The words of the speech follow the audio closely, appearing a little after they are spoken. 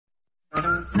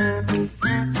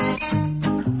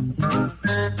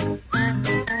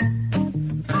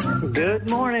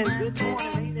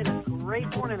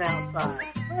morning outside,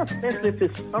 well, especially if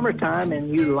it's summertime and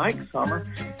you like summer.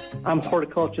 I'm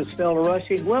horticulturist Felder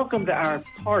Rushing. Welcome to our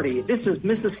party. This is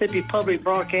Mississippi Public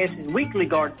Broadcasting weekly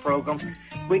garden program.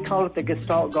 We call it the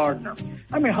Gestalt Gardener.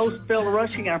 I'm your host, Felder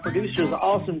Rushing. Our producer is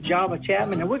awesome Java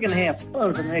Chapman, and we're going to have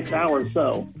fun for the next hour or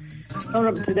so.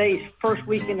 Coming up today's first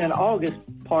weekend in August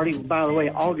party. By the way,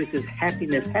 August is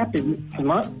Happiness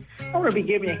Month. I'm going to be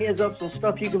giving you a heads up on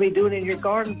stuff you can be doing in your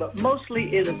garden, but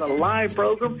mostly it is a live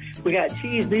program. We got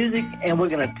cheese music, and we're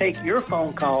going to take your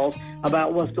phone calls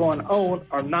about what's going on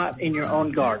or not in your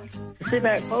own garden. So sit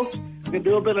back, folks. We're going to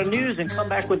do a bit of news and come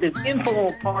back with this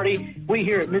informal party we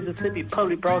here at Mississippi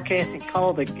Public Broadcasting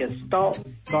call the Gestalt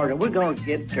Garden. We're going to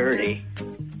get dirty.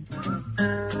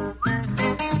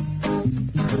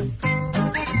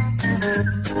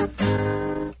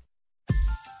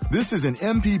 This is an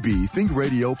MPB Think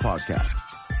Radio podcast.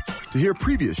 To hear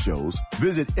previous shows,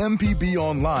 visit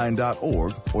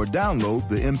mpbonline.org or download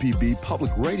the MPB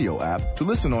Public Radio app to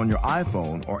listen on your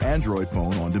iPhone or Android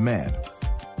phone on demand.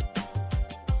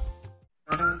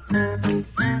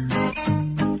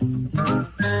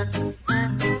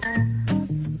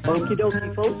 Okie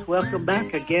dokie, folks. Welcome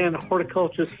back again.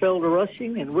 Horticulturist Felder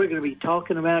Rushing, and we're going to be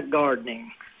talking about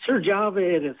gardening. Sir Java,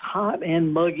 it is hot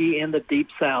and muggy in the deep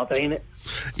south, ain't it?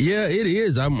 Yeah, it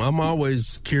is. I'm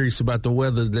always curious about the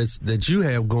weather that you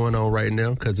have going on right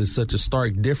now because it's such a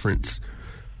stark difference.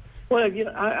 Well, you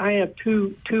know, I have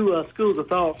two schools of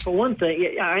thought. For one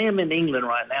thing, I am in England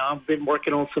right now. I've been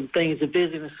working on some things and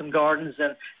visiting some gardens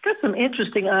and got some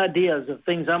interesting ideas of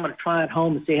things I'm going to try at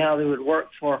home and see how they would work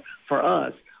for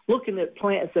us. Looking at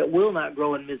plants that will not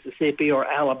grow in Mississippi or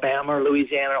Alabama or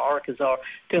Louisiana or Arkansas or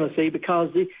Tennessee because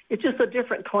it's just a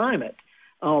different climate.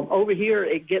 Over here,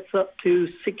 it gets up to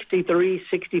 63,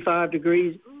 65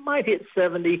 degrees, might hit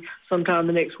 70 sometime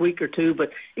the next week or two,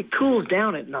 but it cools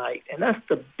down at night. And that's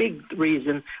the big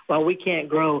reason why we can't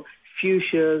grow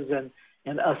fuchsias and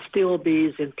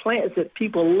astilbes and plants that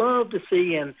people love to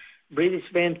see in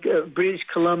British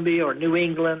Columbia or New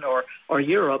England or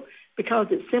Europe, because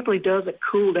it simply doesn't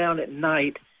cool down at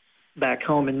night back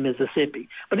home in Mississippi.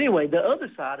 But anyway, the other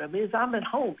side of it is I'm at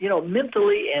home, you know,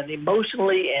 mentally and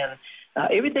emotionally and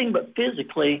everything but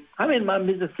physically. I'm in my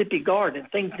Mississippi garden.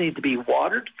 Things need to be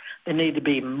watered. They need to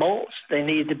be mulched. They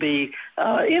need to be,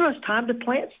 it's time to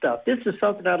plant stuff. This is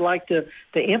something I'd like to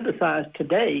emphasize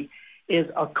today is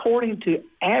according to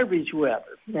average weather.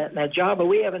 Now, Java,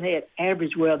 we haven't had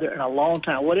average weather in a long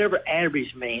time, whatever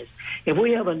average means. If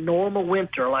we have a normal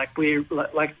winter like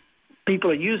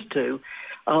people are used to,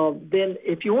 then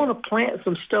if you want to plant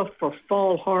some stuff for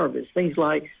fall harvest, things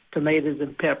like tomatoes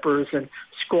and peppers and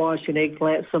squash and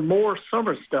eggplant, some more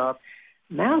summer stuff,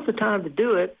 now's the time to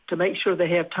do it to make sure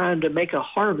they have time to make a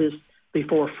harvest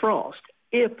before frost,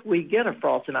 if we get a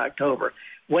frost in October.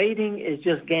 Waiting is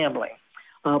just gambling.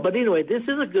 But anyway, this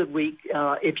is a good week.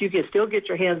 If you can still get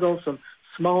your hands on some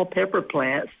small pepper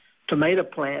plants, tomato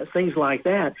plants, things like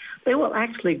that, they will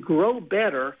actually grow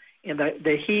better in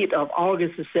the heat of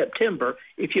August and September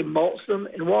if you mulch them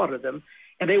and water them.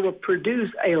 And they will produce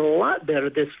a lot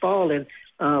better this fall in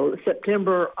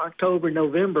September, October,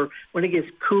 November, when it gets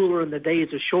cooler and the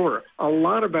days are shorter. A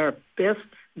lot of our best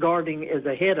gardening is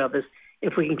ahead of us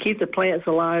if we can keep the plants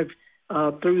alive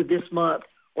through this month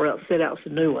or else set out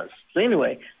some new ones. So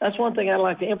anyway, that's one thing I'd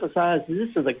like to emphasize.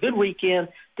 This is a good weekend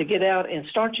to get out and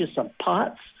start you some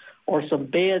pots or some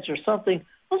beds or something,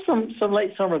 or some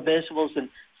late summer vegetables and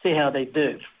see how they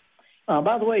do.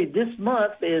 By the way, this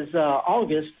month is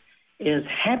August is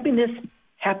Happiness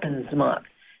Happens Month.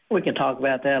 We can talk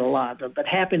about that a lot, but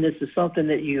happiness is something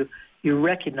that you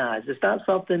recognize. It's not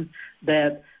something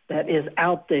that is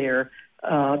out there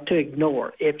to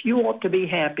ignore. If you want to be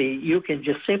happy, you can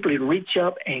just simply reach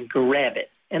up and grab it.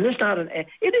 And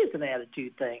it is an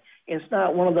attitude thing. It's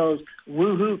not one of those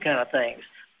woo-hoo kind of things.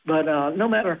 But no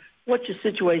matter what your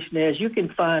situation is, you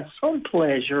can find some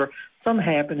pleasure, some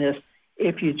happiness,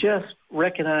 if you just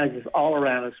recognize it's all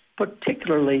around us,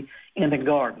 particularly in the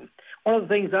garden. One of the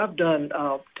things I've done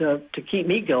to keep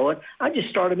me going, I just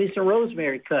started me some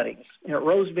rosemary cuttings. You know,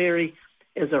 rosemary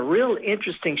is a real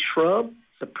interesting shrub.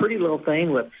 It's a pretty little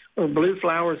thing with blue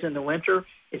flowers in the winter.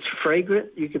 It's fragrant.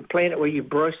 You can plant it where you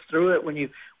brush through it when you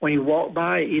walk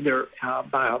by, either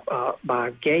by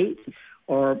a gate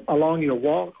or along your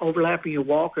walk, overlapping your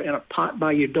walk, or in a pot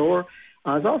by your door.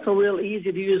 It's also real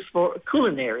easy to use for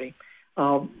culinary.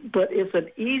 But it's an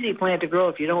easy plant to grow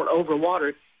if you don't overwater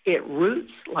it. It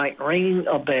roots like ringing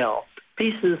a bell.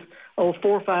 Pieces, 4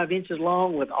 or 5 inches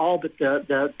long with all but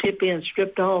the tip end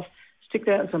stripped off. Stick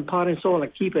that in some potting soil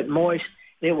and keep it moist.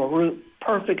 It will root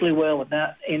perfectly well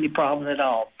without any problem at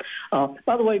all.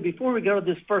 By the way, before we go to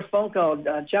this first phone call,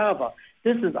 Java,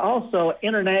 this is also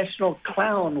International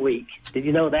Clown Week. Did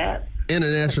you know that?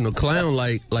 International Clown,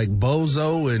 like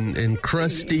Bozo and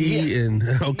Krusty and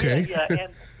okay.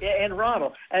 And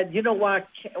Ronald. You know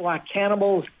why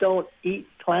cannibals don't eat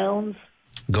clowns?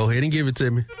 Go ahead and give it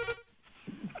to me.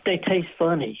 They taste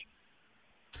funny.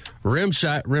 Rim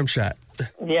shot.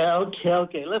 Yeah,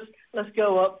 okay. Let's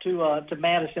go up to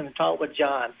Madison and talk with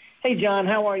John. Hey, John,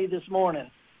 how are you this morning?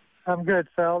 I'm good,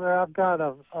 Felder. I've got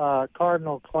a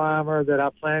cardinal climber that I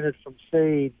planted from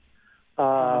seed.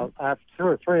 I have 2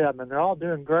 or 3 of them, and they're all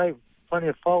doing great. Plenty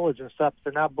of foliage and stuff.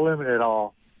 They're not blooming at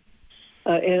all.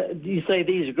 And do you say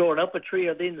these are growing up a tree?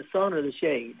 Are they in the sun or the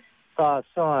shade?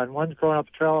 Sun. One's growing up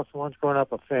a trellis, and one's growing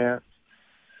up a fence.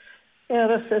 Yeah,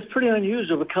 that's pretty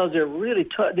unusual because they're really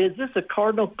tough. Is this a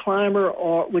cardinal climber,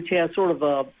 or which has sort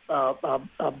of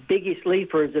a biggish leaf,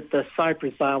 or is it the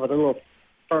cypress vine with the little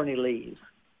ferny leaves?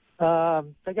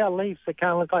 They got leaves that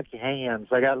kind of look like your hands.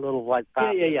 They got little like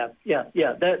pops. Yeah.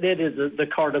 That is the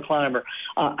cardinal climber.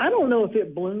 I don't know if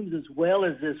it blooms as well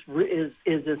as this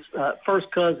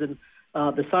first cousin,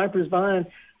 the cypress vine,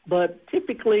 but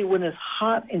typically when it's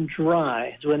hot and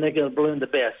dry is when they're going to bloom the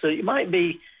best. So you might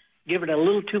be giving it a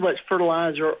little too much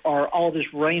fertilizer or all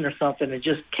this rain or something and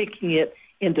just kicking it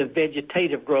into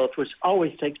vegetative growth, which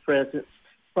always takes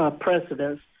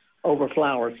precedence over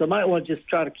flowers. So you might want to just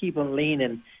try to keep them lean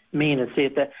and mean and see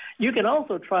if that. You can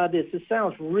also try this. It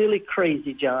sounds really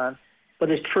crazy, John, but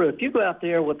it's true. If you go out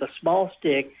there with a small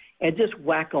stick and just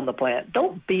whack on the plant,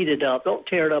 don't beat it up, don't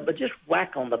tear it up, but just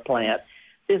whack on the plant,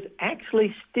 this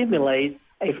actually stimulates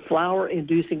a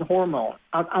flower-inducing hormone.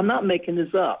 I'm not making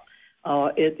this up.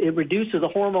 It reduces the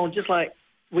hormone just like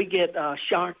we get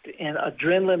shocked and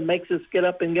adrenaline makes us get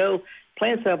up and go.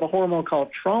 Plants have a hormone called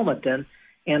traumatin,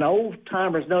 and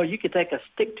old-timers know you can take a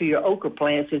stick to your okra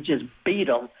plants and just beat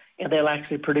them, and they'll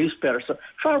actually produce better. So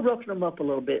try roughing them up a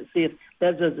little bit and see if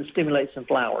that doesn't stimulate some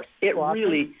flowers. It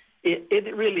really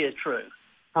is true.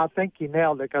 I think you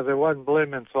nailed it because it wasn't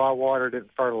blooming, so I watered it and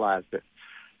fertilized it.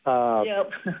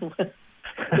 Yep.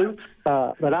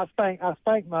 But I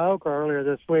spanked my okra earlier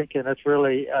this week, and it's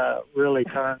really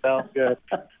turned out good.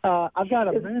 I've got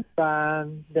a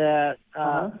moonvine that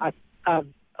I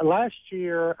last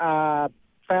year I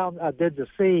did the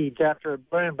seeds after it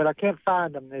bloomed, but I can't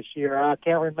find them this year. I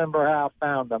can't remember how I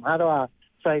found them. How do I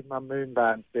save my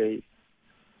moonvine seeds?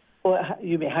 Well,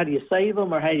 you mean how do you save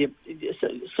them, or how you?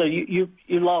 So you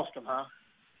lost them, huh?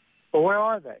 Well, where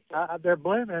are they? They're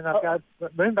blooming. I've got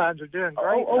moonvines are doing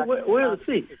great. Where are the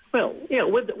seeds? Well, yeah,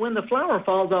 when the flower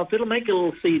falls off, it'll make a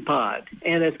little seed pod,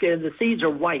 and the seeds are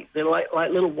white. They're like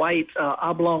little white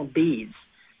oblong beads.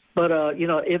 But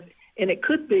and it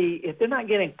could be if they're not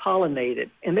getting pollinated,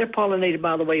 and they're pollinated,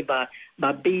 by the way, by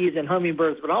bees and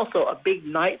hummingbirds, but also a big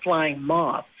night-flying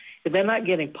moth. If they're not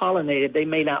getting pollinated, they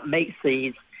may not make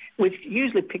seeds, which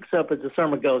usually picks up as the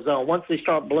summer goes on. Once they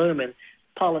start blooming,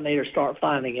 pollinators start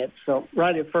finding it. So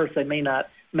right at first, they may not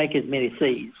make as many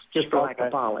seeds, just for lack of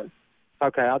pollen.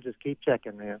 Okay, I'll just keep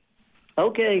checking then.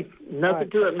 Okay, nothing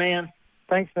to it, man.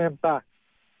 Thanks, man. Bye.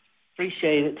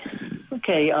 Appreciate it.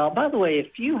 Okay, by the way,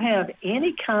 if you have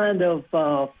any kind of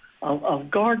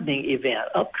gardening event,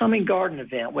 upcoming garden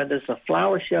event, whether it's a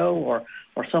flower show or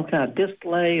some kind of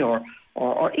display or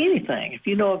anything, if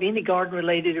you know of any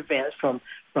garden-related events from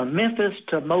Memphis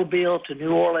to Mobile to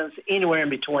New Orleans, anywhere in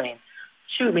between,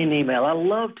 shoot me an email. I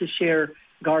love to share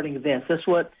gardening events. That's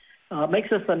what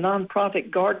makes us a nonprofit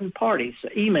garden party. So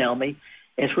email me.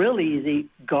 It's real easy,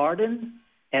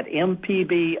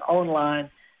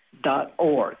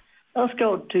 garden@mpbonline.org. Let's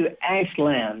go to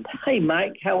Ashland. Hey,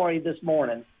 Mike, how are you this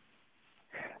morning?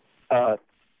 This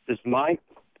is Mike?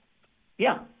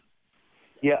 Yeah.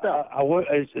 Yeah,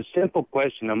 it's a simple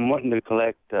question. I'm wanting to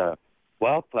collect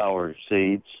wildflower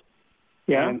seeds.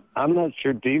 Yeah. And I'm not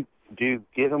sure, do you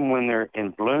get them when they're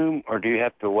in bloom, or do you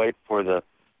have to wait for the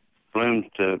blooms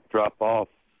to drop off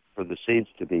for the seeds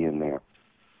to be in there?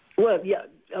 Well, yeah,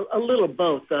 a little of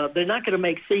both. They're not going to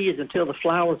make seeds until the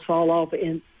flowers fall off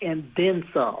and then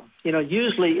some.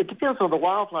 Usually it depends on the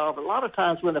wildflower, but a lot of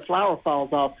times when the flower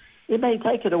falls off, it may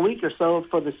take it a week or so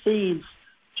for the seeds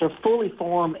to fully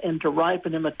form and to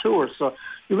ripen and mature. So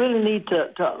you really need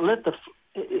to let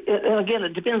and again,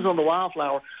 it depends on the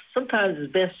wildflower. Sometimes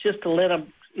it's best just to let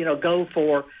them, go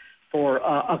for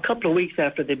a couple of weeks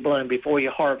after they bloom before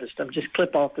you harvest them. Just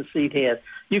clip off the seed head.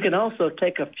 You can also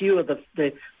take a few of the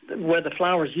where the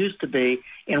flowers used to be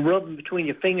and rub them between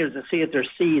your fingers and see if there's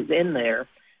seeds in there.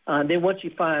 Then once you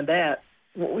find that,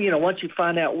 once you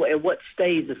find out at what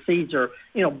stage the seeds are,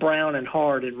 brown and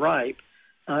hard and ripe,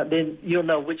 then you'll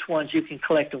know which ones you can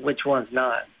collect and which ones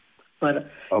not. But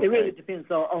Okay. it really depends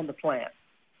on the plant.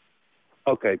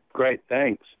 Okay, great.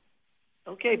 Thanks.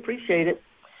 Okay, appreciate it.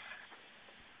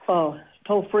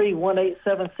 Toll free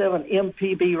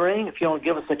 1-877-MPB ring if you want to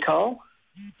give us a call.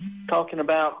 Talking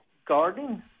about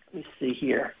gardening. Let me see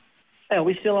here. Are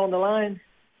we still on the line?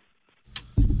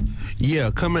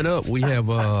 Yeah, coming up we have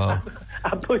I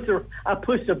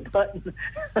pushed a button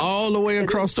all the way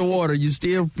across the water. You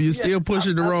still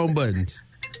pushing the wrong buttons.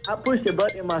 I pushed a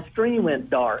button and my screen went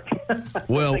dark.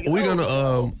 Well,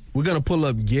 we're gonna pull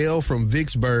up Gail from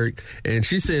Vicksburg, and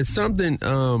she says something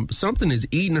is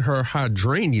eating her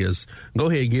hydrangeas. Go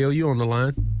ahead, Gail. You on the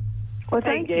line? Well,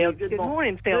 thank Gail. you. Good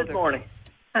morning, Felder. Good morning.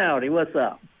 Howdy. What's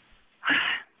up?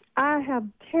 I have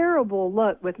terrible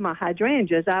luck with my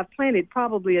hydrangeas. I've planted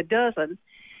probably a dozen.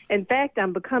 In fact,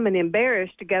 I'm becoming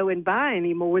embarrassed to go and buy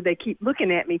any more. They keep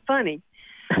looking at me funny.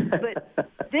 But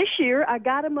this year, I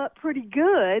got them up pretty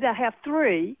good. I have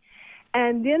 3.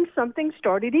 And then something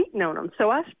started eating on them. So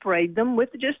I sprayed them with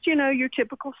just, your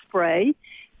typical spray.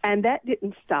 And that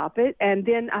didn't stop it. And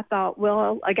then I thought,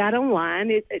 well, I got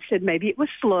online. It said maybe it was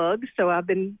slugs. So I've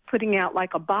been putting out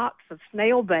like a box of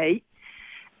snail bait.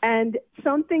 And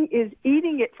something is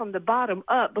eating it from the bottom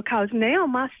up, because now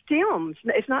my stems,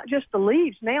 it's not just the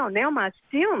leaves now my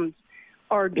stems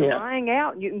are drying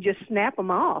out, and you can just snap them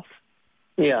off.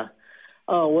 Yeah.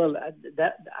 Oh, well,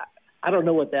 I don't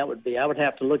know what that would be. I would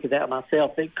have to look at that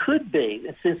myself. It could be.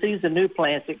 Since these are new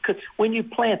plants, it could. When you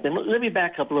plant them, let me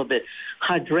back up a little bit.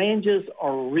 Hydrangeas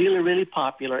are really, really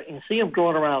popular. And you see them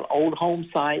growing around old home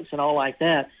sites and all like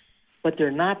that, but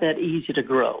they're not that easy to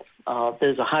grow.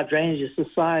 There's a hydrangea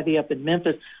society up in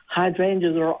Memphis.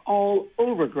 Hydrangeas are all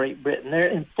over Great Britain. They're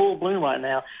in full bloom right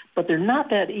now, but they're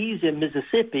not that easy in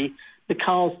Mississippi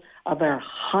because of our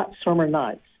hot summer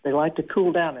nights. They like to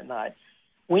cool down at night.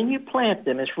 When you plant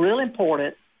them, it's real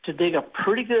important to dig a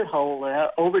pretty good hole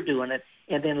without overdoing it,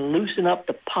 and then loosen up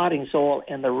the potting soil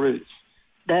and the roots.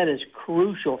 That is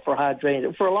crucial for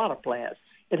hydrangea, for a lot of plants.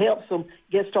 It helps them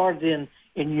get started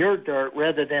in your dirt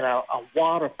rather than a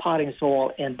wad of potting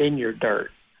soil and then your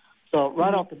dirt. So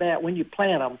right off the bat, when you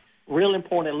plant them, real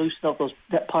important to loosen up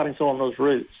that potting soil and those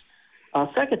roots.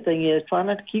 Second thing is try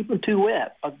not to keep them too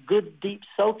wet. A good deep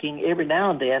soaking every now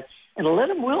and then, and let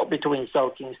them wilt between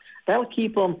soakings. That would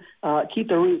keep them keep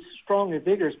the roots strong and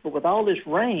vigorous. But with all this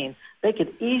rain, they could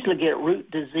easily get root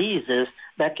diseases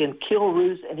that can kill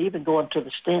roots and even go into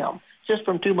the stem just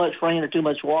from too much rain or too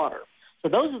much water. So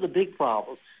those are the big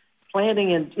problems.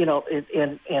 Planting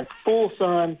in full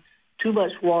sun, too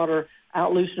much water,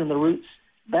 out loosening the roots,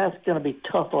 that's going to be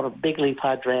tough on a big leaf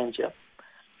hydrangea.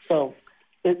 So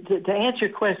to answer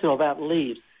your question about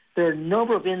leaves, there are a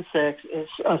number of insects,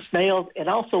 snails, and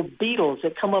also beetles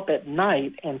that come up at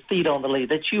night and feed on the leaves.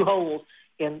 They chew holes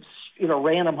in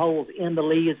random holes in the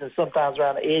leaves and sometimes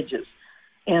around the edges.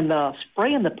 And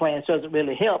spraying the plants doesn't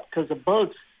really help because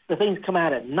the things come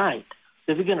out at night.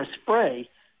 So if you're going to spray,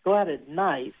 go out at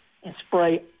night and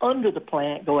spray under the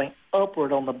plant going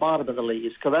upward on the bottom of the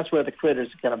leaves, because that's where the critters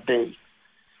are going to be.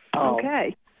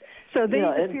 Okay. So these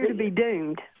appear to be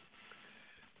doomed.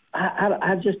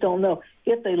 I just don't know.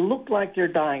 If they look like they're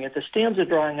dying, if the stems are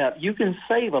drying up, you can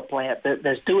save a plant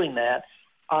that's doing that.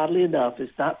 Oddly enough,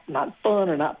 it's not fun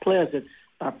or not pleasant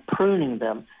by pruning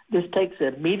them. This takes the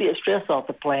immediate stress off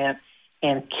the plant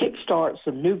and kickstarts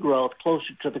some new growth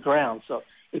closer to the ground. So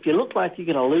if you look like you're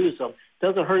going to lose them, it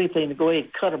doesn't hurt anything to go ahead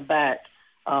and cut them back.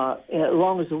 As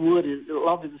long as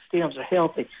the stems are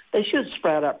healthy, they should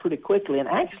sprout out pretty quickly and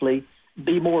actually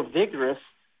be more vigorous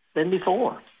than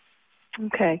before.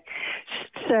 Okay.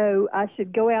 So I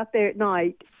should go out there at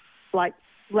night, like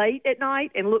late at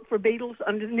night, and look for beetles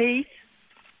underneath?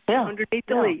 Yeah. Underneath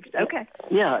the leaves. Okay.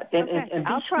 Yeah, and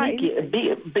I'll be sneaky.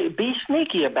 Be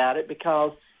sneaky about it,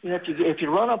 because if you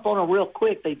run up on them real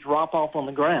quick, they drop off on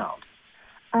the ground.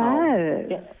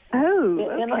 Okay.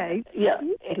 And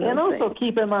also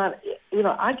keep in mind,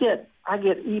 I get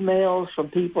emails from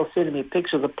people sending me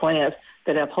pictures of plants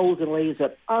that have holes in leaves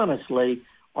that honestly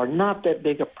are not that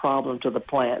big a problem to the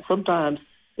plant. Sometimes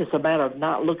it's a matter of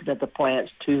not looking at the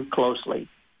plants too closely.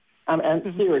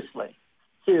 Seriously.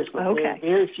 Okay. There are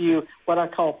very few what I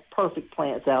call perfect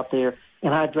plants out there,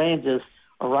 and hydrangeas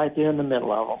are right there in the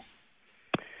middle of them.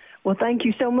 Well, thank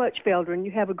you so much, Felder, and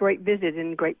you have a great visit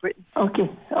in Great Britain. Okay.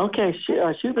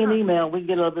 Shoot me an email. We can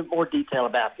get a little bit more detail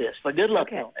about this. But good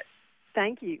luck on it.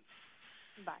 Thank you.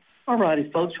 Bye. All righty,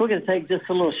 folks, we're going to take just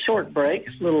a little short break,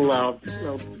 get a little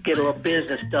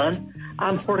business done.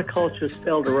 I'm horticulturist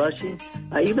Felder Rushing.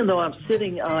 Even though I'm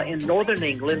sitting in northern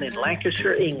England, in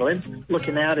Lancashire, England,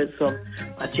 looking out at some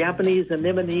Japanese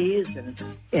anemones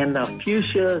and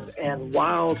fuchsias and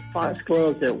wild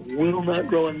foxgloves that will not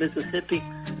grow in Mississippi,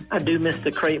 I do miss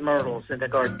the crepe myrtles and the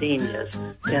gardenias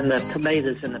and the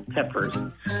tomatoes and the peppers.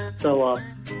 So,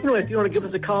 if you want to give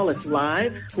us a call, it's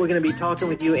live. We're going to be talking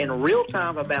with you in real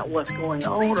time about what's going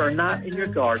on or not in your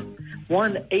garden.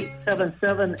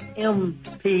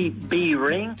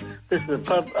 1-877-MPB-RING. This is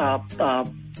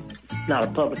not a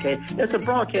publication. It's a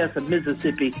broadcast of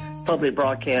Mississippi Public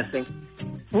Broadcasting.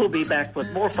 We'll be back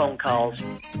with more phone calls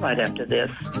right after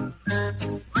this.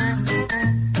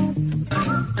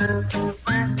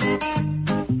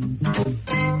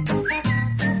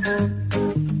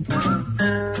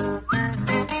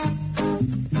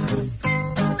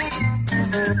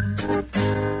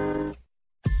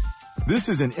 This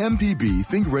is an MPB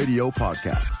Think Radio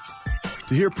podcast.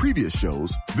 To hear previous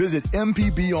shows, visit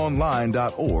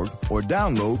mpbonline.org or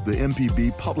download the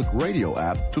MPB Public Radio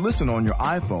app to listen on your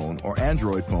iPhone or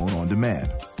Android phone on demand.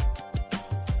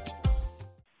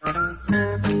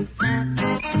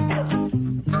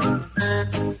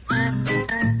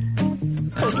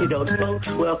 Okie doke, folks.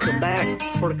 Welcome back.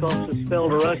 Horticulturist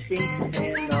Felder Rushing.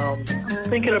 And I'm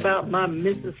thinking about my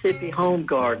Mississippi home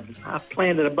garden. I've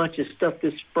planted a bunch of stuff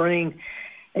this spring.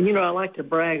 And, I like to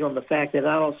brag on the fact that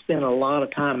I don't spend a lot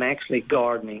of time actually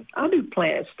gardening. I do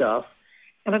plant stuff,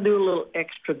 and I do a little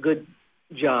extra good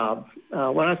job.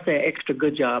 When I say extra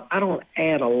good job, I don't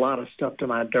add a lot of stuff to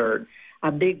my dirt. I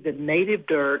dig the native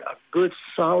dirt, a good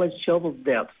solid shovel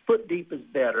depth. Foot deep is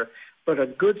better, but a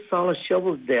good solid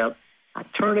shovel depth. I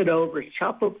turn it over,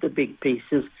 chop up the big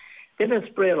pieces. Then I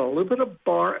spread a little bit of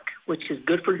bark, which is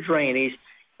good for drainage,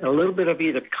 and a little bit of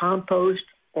either compost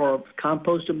or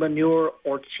composted manure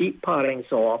or cheap potting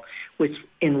soil, which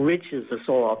enriches the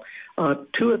soil.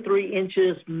 2 or 3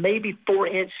 inches, maybe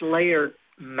 4-inch layer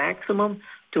maximum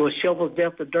to a shovel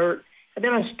depth of dirt. And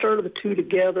then I stir the two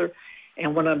together.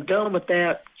 And when I'm done with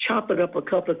that, chop it up a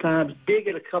couple of times, dig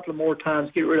it a couple of more times,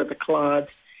 get rid of the clods.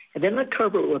 And then I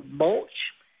cover it with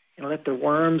mulch and let the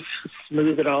worms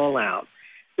smooth it all out.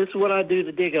 This is what I do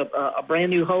to dig a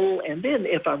brand new hole. And then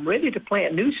if I'm ready to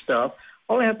plant new stuff,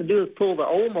 all I have to do is pull the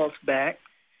old mulch back,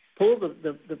 pull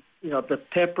the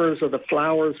peppers or the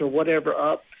flowers or whatever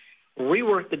up,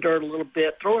 rework the dirt a little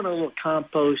bit, throw in a little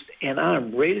compost, and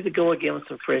I'm ready to go again with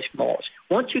some fresh mulch.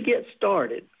 Once you get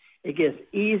started, it gets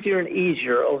easier and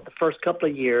easier over the first couple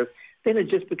of years. Then it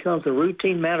just becomes a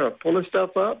routine matter of pulling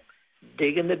stuff up,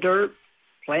 digging the dirt,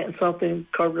 planting something,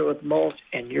 covering it with mulch,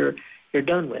 and you're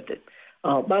done with it.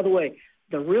 By the way,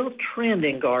 the real trend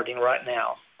in gardening right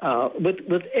now,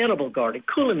 with edible gardening,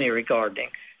 culinary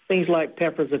gardening, things like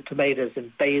peppers and tomatoes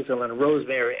and basil and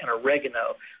rosemary and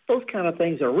oregano, those kind of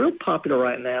things are real popular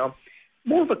right now.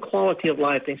 More of a quality of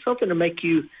life thing, something to make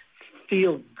you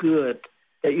feel good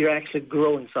that you're actually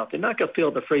growing something. Not going to fill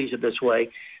the freezer this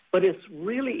way, but it's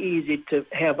really easy to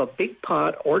have a big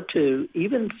pot or two,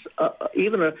 even a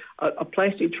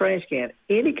plastic trash can,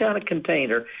 any kind of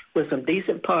container with some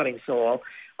decent potting soil,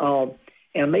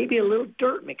 and maybe a little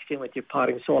dirt mixed in with your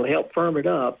potting soil to help firm it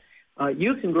up.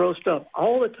 You can grow stuff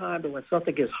all the time, but when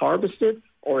something gets harvested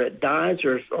or it dies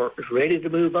or is ready to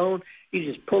move on, you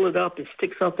just pull it up and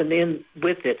stick something in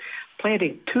with it.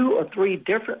 Planting 2 or 3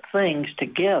 different things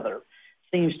together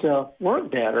seems to work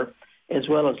better as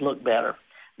well as look better.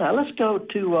 Now, let's go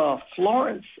to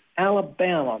Florence,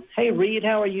 Alabama. Hey, Reed,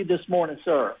 how are you this morning,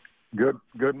 sir?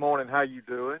 Good morning. How you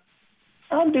doing?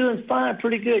 I'm doing fine,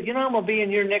 pretty good. I'm going to be in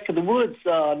your neck of the woods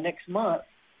next month.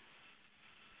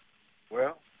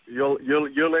 Well,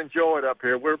 you'll enjoy it up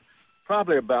here. We're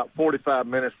probably about 45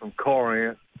 minutes from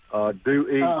Corinth, due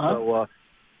east, so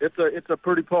it's a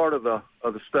pretty part of the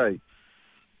state.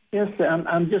 Yes,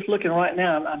 I'm just looking right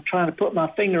now. I'm trying to put my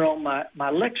finger on my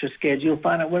lecture schedule,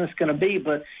 find out when it's going to be.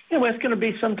 But anyway, it's going to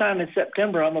be sometime in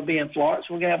September. I'm going to be in Florence.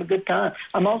 We're going to have a good time.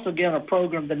 I'm also getting a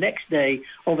program the next day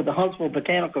over the Huntsville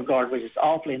Botanical Garden, which is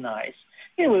awfully nice.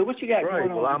 Anyway, what you got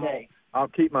going on today? I'll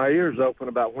keep my ears open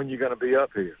about when you're going to be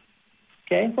up here.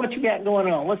 Okay, what you got going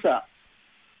on? What's up?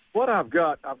 What I've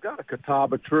got a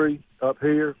catawba tree up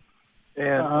here,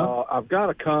 and I've got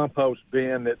a compost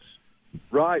bin that's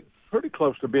pretty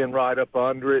close to being right up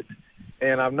under it.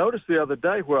 And I've noticed the other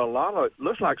day where a lot of it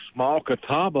looks like small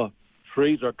catawba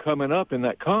trees are coming up in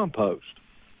that compost.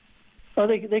 Oh,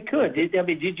 they could. Did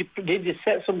you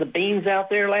set some of the beans out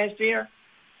there last year?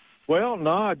 Well,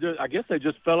 no, I guess they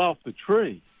just fell off the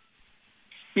tree.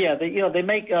 Yeah, they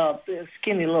make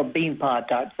skinny little bean pod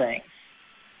type things.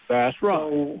 That's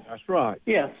right. That's right.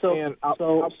 Yeah. And I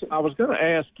was going to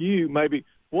ask you maybe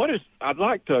I'd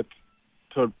like to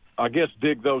I guess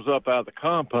dig those up out of the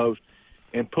compost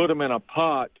and put them in a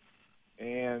pot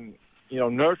and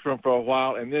nurture them for a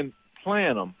while and then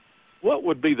plant them. What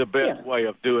would be the best way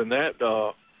of doing that?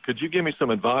 Could you give me some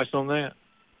advice on that?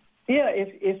 Yeah,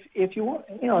 if you want,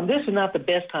 and this is not the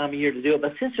best time of year to do it,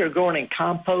 but since they're growing in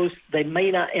compost, they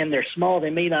may not, and they're small, they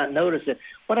may not notice it.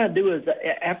 What I do is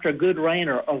after a good rain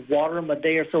or water them a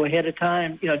day or so ahead of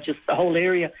time, just the whole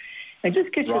area, and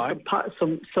just get you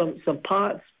some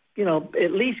pots,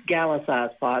 at least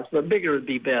gallon-sized pots, but bigger would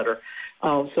be better.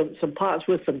 Some pots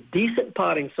with some decent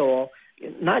potting soil,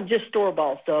 not just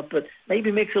store-bought stuff, but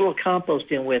maybe mix a little compost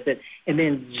in with it, and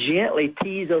then gently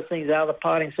tease those things out of the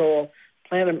potting soil.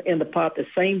 Plant them in the pot the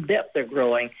same depth they're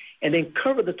growing, and then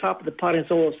cover the top of the potting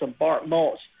soil with some bark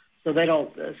mulch so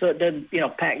it doesn't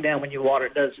pack down when you water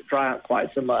it, doesn't dry out quite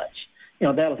so much.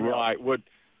 That'll help. Right.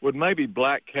 Would maybe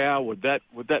black cow, would that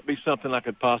be something I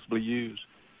could possibly use?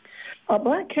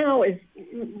 Black cow is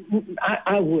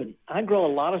I wouldn't. I grow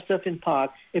a lot of stuff in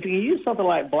pots. If you use something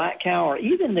like black cow or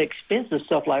even the expensive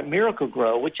stuff like Miracle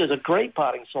Grow, which is a great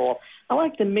potting soil, I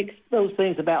like to mix those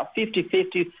things about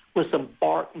 50-50 with some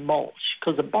bark mulch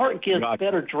because the bark gives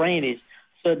better drainage.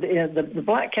 So the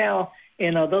black cow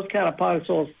and those kind of potting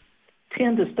soils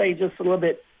tend to stay just a little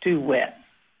bit too wet.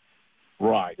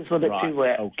 Right. Just a little bit too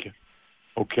wet.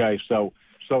 Okay. So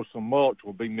some mulch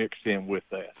will be mixed in with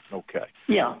that. Okay.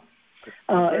 Yeah.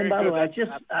 And by the way, I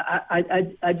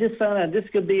just found out this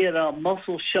could be at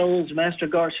Muscle Shoals Master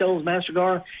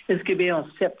Garden. This could be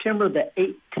on September the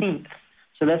 18th.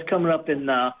 So that's coming up and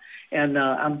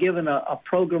I'm giving a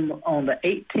program on the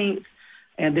 18th,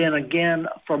 and then again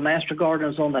for Master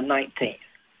Gardeners on the 19th.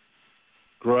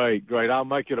 Great. I'll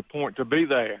make it a point to be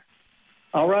there.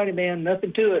 All righty, man.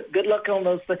 Nothing to it. Good luck on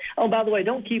those things. Oh, by the way,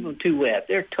 don't keep them too wet.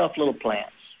 They're tough little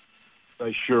plants.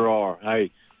 They sure are.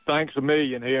 Hey, thanks a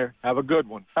million here. Have a good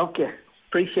one. Okay.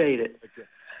 Appreciate it. Okay.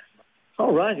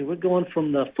 All righty. We're going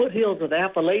from the foothills of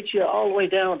Appalachia all the way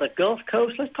down to the Gulf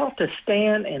Coast. Let's talk to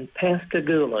Stan in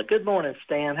Pascagoula. Good morning,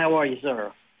 Stan. How are you,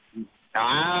 sir?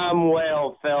 I'm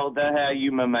well, Felda. How are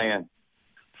you, my man?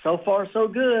 So far, so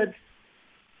good.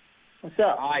 What's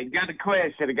up? All right, got a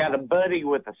question. I got a buddy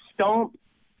with a stump,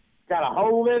 got a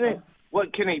hole in it.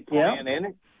 What can he plant in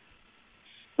it?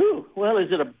 Ooh, well,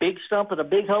 is it a big stump with a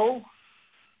big hole?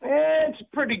 It's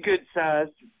pretty good size,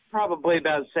 probably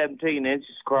about 17 inches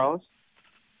across.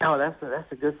 Oh,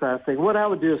 that's a good size thing. What I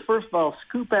would do is, first of all,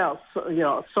 scoop out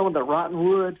some of the rotten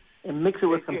wood and mix it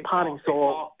with some potting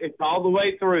soil. It's all the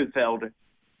way through, Felder.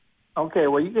 Okay,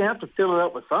 well, you're going to have to fill it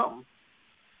up with something.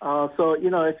 So,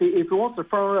 if he wants to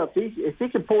firm it up, if he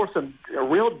can pour some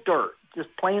real dirt, just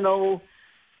plain old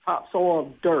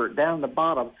topsoil dirt down the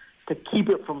bottom to keep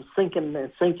it from sinking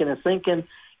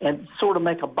and sort of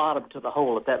make a bottom to the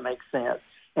hole, if that makes sense.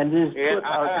 And just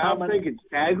I'm thinking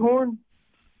staghorn.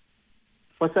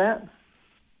 What's that?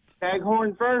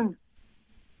 Staghorn fern?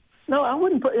 No, I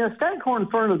wouldn't put. Staghorn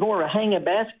fern is more of a hanging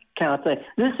basket kind of thing.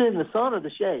 This is in the sun or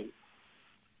the shade?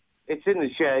 It's in the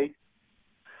shade.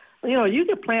 You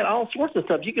could plant all sorts of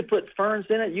stuff. You could put ferns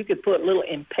in it. You could put little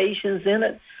impatiens in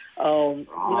it.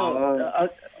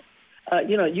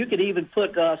 You could even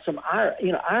put some iris.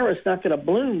 Iris not going to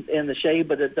bloom in the shade,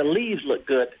 but the leaves look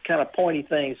good, kind of pointy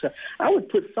things. So I would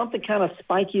put something kind of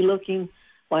spiky looking,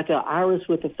 like an iris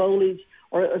with the foliage,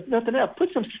 or nothing else.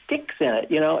 Put some sticks in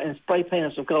it, and spray paint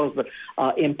them some colors. But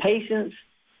impatiens,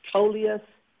 coleus,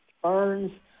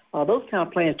 ferns, those kind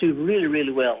of plants do really,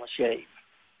 really well in the shade.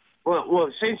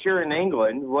 Well, since you're in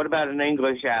England, what about an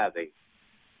English ivy?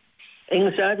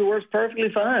 English ivy works perfectly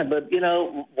fine, but,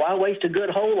 why waste a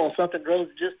good hole on something that grows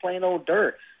just plain old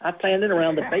dirt? I plant it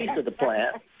around the base of the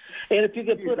plant. And if you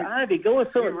could put ivy, go with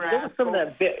some of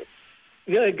that.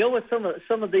 Go with some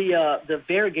of the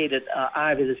variegated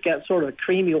ivy that's got sort of a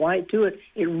creamy white to it.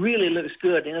 It really looks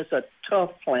good, and it's a tough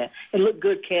plant. It looked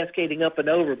good cascading up and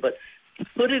over, but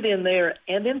put it in there,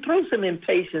 and then throw some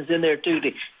impatiens in there, too,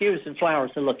 to give some flowers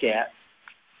to look at.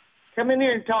 Come in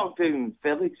here and talk to him,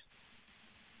 Felix.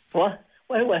 What?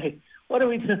 Wait. What are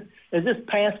we doing? Is this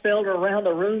pass Felder around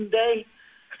the room day?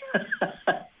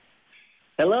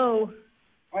 Hello?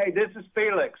 Hey, this is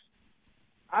Felix.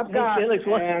 I've got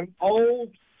an old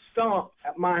stump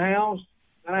at my house,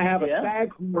 and I have a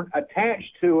staghorn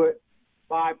attached to it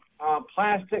by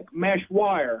plastic mesh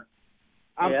wire.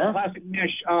 Plastic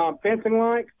mesh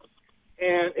fencing-like,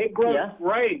 and it grows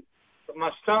great, but my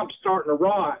stump's starting to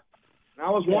rot. And I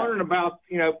was wondering about,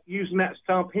 using that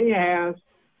stump he has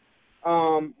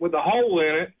with a hole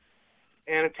in it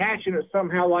and attaching it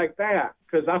somehow like that,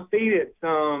 because I feed it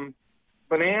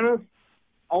bananas,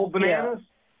 old bananas,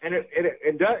 and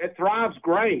it thrives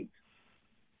great.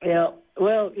 Yeah,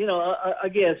 well,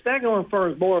 again, staghorn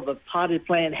fern is more of a potted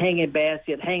plant, hanging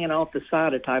basket, hanging off the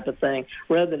side of type of thing,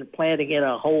 rather than planting in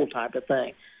a hole type of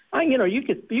thing.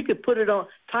 You could put it on,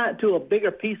 tie it to a bigger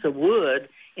piece of wood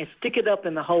and stick it up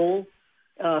in the hole,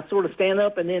 sort of stand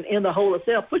up, and then in the hole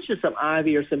itself, put you some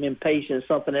ivy or some impatiens,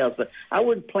 something else. But I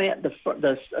wouldn't plant the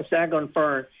staghorn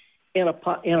fern in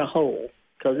a hole,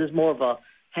 because it's more of a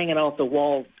hanging off the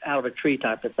wall out of a tree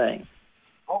type of thing.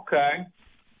 Okay.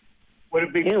 Would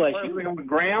it be completely on the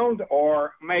ground,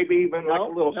 or maybe even like a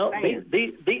little stand?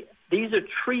 These are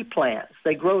tree plants.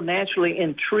 They grow naturally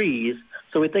in trees.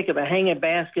 So we think of a hanging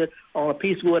basket or a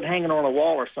piece of wood hanging on a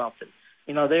wall or something.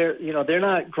 They're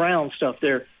not ground stuff.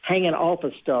 They're hanging off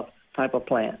of stuff type of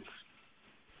plants.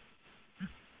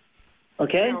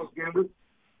 Okay.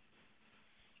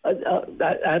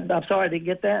 I'm sorry, I didn't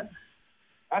get that.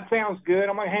 That sounds good.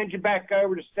 I'm going to hand you back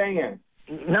over to Stan.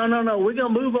 No. We're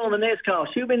going to move on to the next call.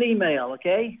 Shoot me an email,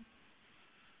 okay?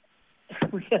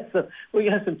 We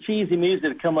got some cheesy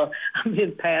music to come up. I'm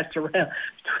getting passed around.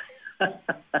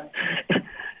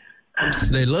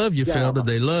 They love you, Felder.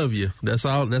 They love you. That's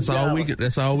all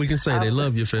we can say. They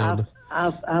love you, Felder.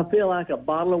 I feel like a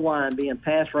bottle of wine being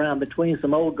passed around between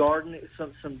some old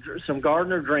some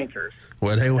gardener drinkers.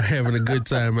 Well, they were having a good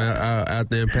time out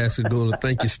there in Pascagoula.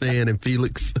 Thank you, Stan and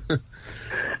Felix.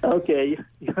 Okay,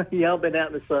 y'all been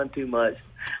out in the sun too much.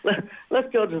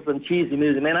 Let's go to some cheesy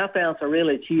music. Man, I found some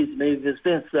really cheesy music. It's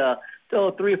been 3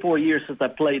 or 4 years since I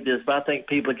played this, but I think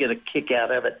people get a kick out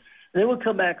of it. And then we'll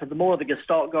come back with more of the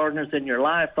Gestalt Gardeners and your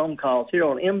live phone calls here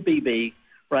on MPB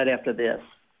right after this.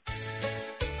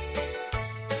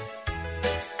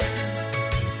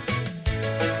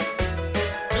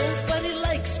 Nobody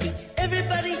likes me,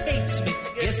 everybody hates me.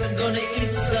 Guess I'm gonna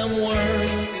eat some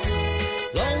worms.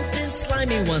 Long, thin,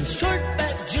 slimy ones, short,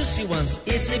 fat, juicy ones,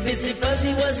 itsy bitsy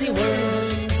fuzzy wuzzy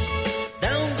worms.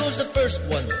 Down goes the first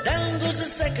one, down goes the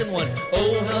second one.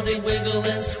 Oh, how they wiggle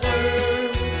and squirm.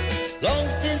 Long,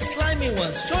 thin, slimy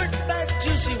ones, short, fat,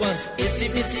 juicy ones, itsy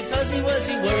bitsy fuzzy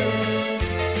wuzzy worms.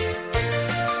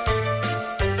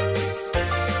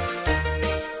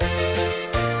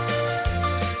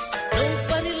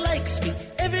 Nobody likes me,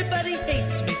 everybody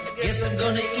hates me. Guess I'm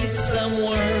gonna eat some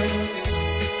worms.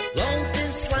 Long,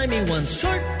 thin, slimy ones,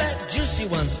 short, fat, juicy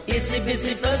ones, itsy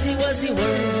bitsy fuzzy wuzzy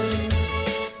worms.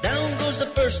 Down goes the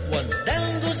first one,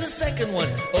 down goes the second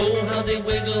one. Oh, how they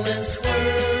wiggle and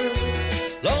squirm.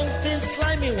 Long, thin,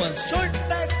 slimy ones, short,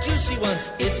 fat, juicy ones,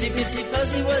 itsy bitsy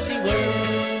fuzzy wuzzy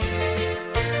worms.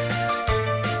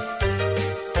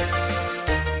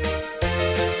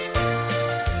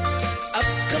 Up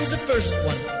comes the first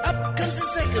one, up comes the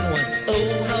second one.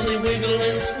 Oh, how they wiggle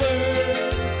and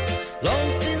squirm.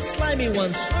 Long, thin, slimy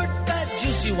ones, short, fat,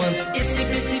 juicy ones, itsy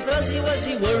bitsy fuzzy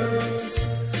wuzzy worms.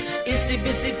 Itsy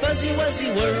bitsy fuzzy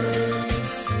wuzzy worms.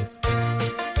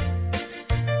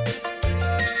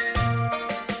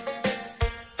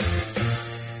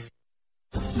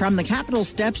 From the Capitol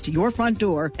steps to your front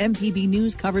door, MPB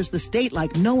News covers the state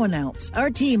like no one else.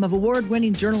 Our team of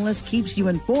award-winning journalists keeps you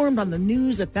informed on the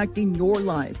news affecting your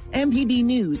life. MPB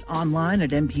News, online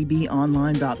at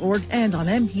mpbonline.org and on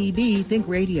MPB Think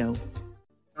Radio.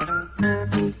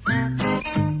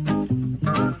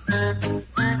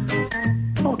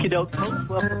 Okie doke, folks.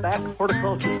 Welcome back.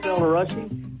 Horticulture Felder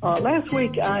Rushing. Last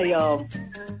week, I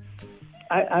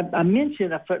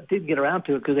mentioned, I didn't get around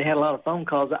to it because they had a lot of phone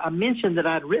calls. I mentioned that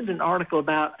I'd written an article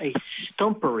about a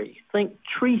stumpery. Think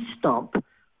tree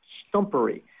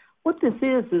stumpery. What this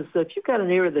is if you've got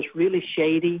an area that's really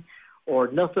shady or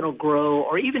nothing will grow,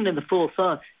 or even in the full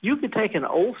sun, you could take an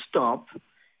old stump,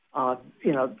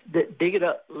 dig it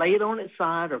up, lay it on its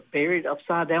side, or bury it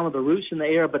upside down with the roots in the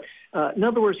air. But in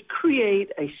other words,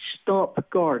 create a stump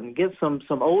garden. Get some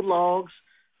old logs,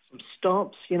 some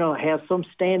stumps, have some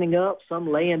standing up, some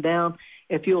laying down.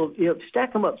 If you'll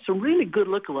stack them up, some really good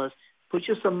looking ones, put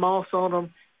you some moss on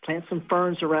them, plant some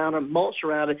ferns around them, mulch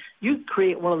around it. You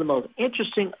create one of the most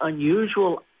interesting,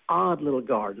 unusual, odd little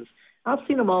gardens. I've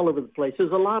seen them all over the place.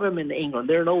 There's a lot of them in England.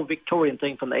 They're an old Victorian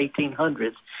thing from the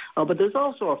 1800s. But there's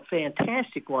also a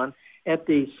fantastic one at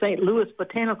the St. Louis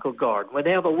Botanical Garden, where they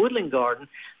have a woodland garden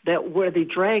where they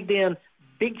dragged in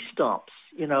big stumps,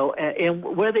 and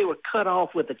where they were cut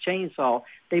off with a chainsaw,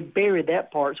 they buried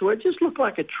that part. So it just looked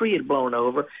like a tree had blown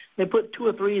over. They put 2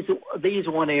 or 3 of these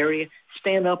in one area,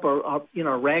 stand up a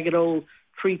ragged old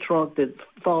tree trunk that's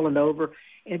fallen over,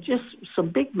 and just some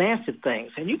big, massive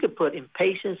things. And you could put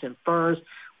impatiens and ferns,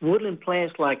 woodland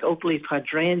plants like oak leaf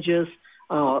hydrangeas,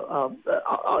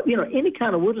 any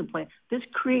kind of woodland plant. This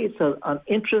creates an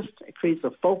interest, it creates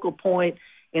a focal point,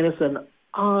 and it's an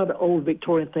odd old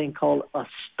Victorian thing called a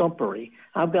stumpery.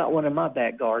 I've got one in my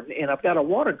back garden, and I've got a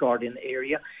water guard in the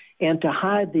area. And to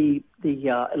hide the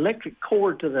electric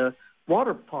cord to the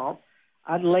water pump,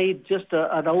 I laid just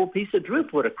an old piece of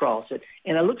driftwood across it.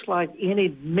 And it looks like any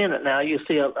minute now you'll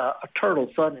see a turtle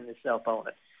sunning itself on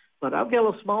it. But I've got a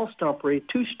little small stumpery,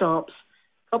 2 stumps,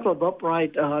 a couple of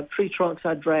upright tree trunks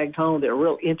I dragged home that are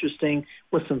real interesting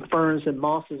with some ferns and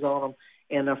mosses on them.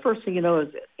 And the first thing you know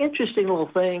is an interesting little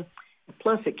thing.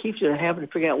 Plus, it keeps you having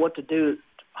to figure out what to do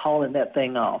hauling that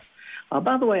thing off.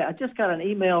 By the way, I just got an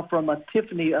email from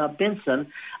Tiffany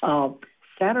Benson.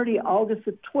 Saturday, August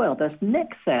the 12th. That's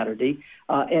next Saturday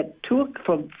at 2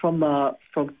 from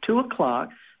 2 o'clock.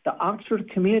 The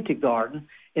Oxford Community Garden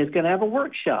is going to have a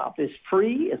workshop. It's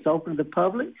free. It's open to the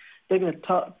public. They're going to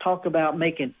talk about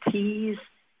making teas,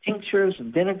 tinctures,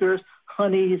 vinegars,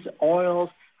 honeys, oils,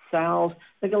 salves.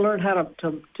 They're going to learn how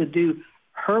to do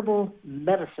herbal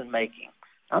medicine making.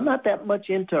 I'm not that much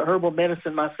into herbal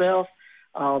medicine myself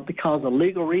because of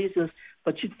legal reasons,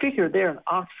 but you'd figure there in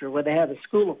Oxford where they have the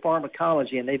School of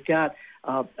Pharmacology and they've got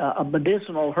a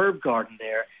medicinal herb garden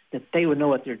there that they would know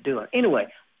what they're doing. Anyway,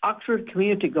 Oxford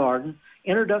Community Garden,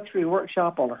 introductory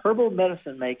workshop on herbal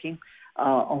medicine making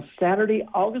on Saturday,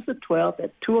 August the 12th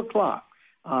at 2 o'clock.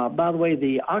 By the way,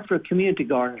 the Oxford Community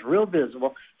Garden is real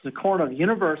visible. It's the corner of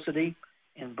University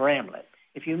and Bramlett.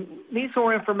 If you need some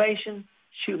more information,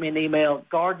 shoot me an email,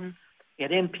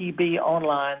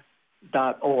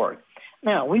 garden@mpbonline.org.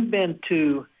 Now, we've been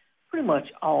to pretty much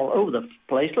all over the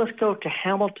place. Let's go to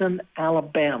Hamilton,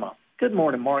 Alabama. Good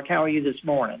morning, Mark. How are you this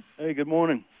morning? Hey, good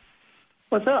morning.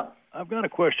 What's up? I've got a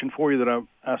question for you that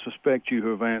I suspect you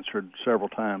have answered several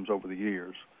times over the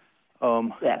years.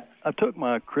 Yeah. I took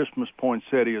my Christmas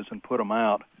poinsettias and put them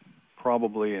out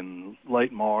probably in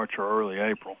late March or early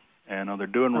April, and they're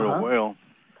doing real well.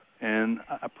 And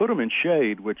I put them in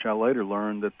shade, which I later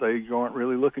learned that they aren't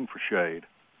really looking for shade.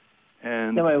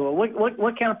 And wait,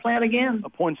 what kind of plant again? A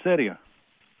poinsettia.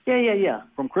 Yeah.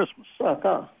 From Christmas.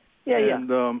 Yeah.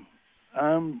 And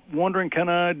I'm wondering, can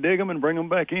I dig them and bring them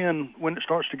back in when it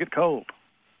starts to get cold?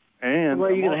 And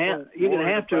well, you're gonna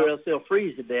have to, or else they'll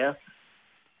freeze to death.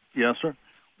 Yes, sir.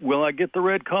 Will I get the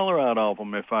red color out of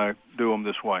them if I do them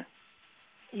this way?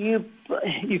 You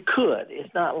could.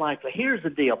 It's not likely. Here's the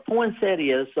deal.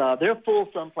 Poinsettias, they're full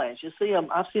sun plants. You see them.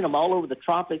 I've seen them all over the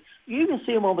tropics. You even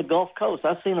see them on the Gulf Coast.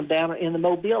 I've seen them down in the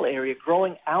Mobile area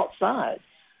growing outside.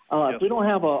 If we don't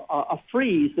have a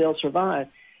freeze, they'll survive.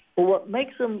 But what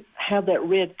makes them have that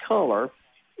red color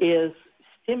is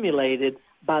stimulated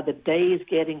by the days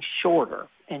getting shorter.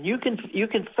 And you can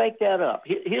fake that up.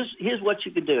 Here's what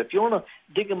you can do. If you want to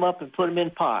dig them up and put them in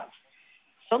pots,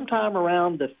 sometime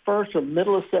around the 1st or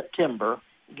middle of September,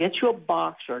 get you a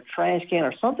box or a trash can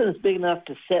or something that's big enough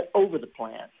to set over the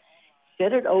plant.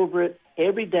 Set it over it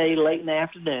every day late in the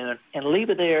afternoon and leave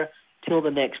it there till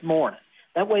the next morning.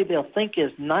 That way they'll think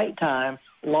it's nighttime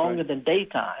longer than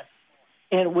daytime.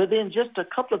 And within just a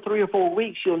couple of 3 or 4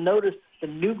 weeks, you'll notice the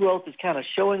new growth is kind of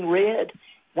showing red.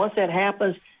 Once that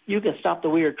happens, you can stop the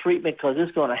weird treatment because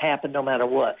it's going to happen no matter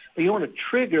what. But you want to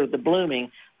trigger the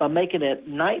blooming by making it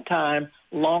nighttime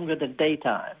longer than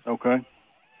daytime. Okay.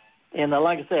 And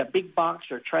like I say, a big box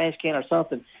or a trash can or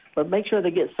something, but make sure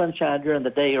they get sunshine during the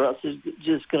day or else it's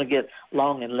just going to get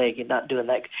long and leggy, not doing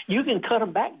that. You can cut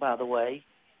them back, by the way.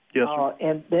 Yes, sir.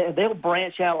 And they'll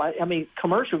branch out.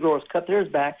 Commercial growers cut theirs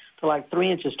back to like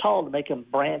 3 inches tall to make them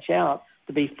branch out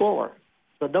to be fuller.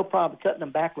 So no problem cutting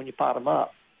them back when you pot them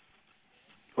up.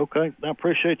 Okay. I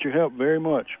appreciate your help very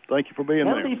much. Thank you for being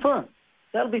there. That'll be fun.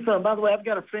 By the way, I've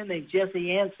got a friend named Jesse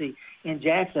Yancey in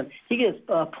Jackson. He gets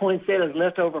poinsettias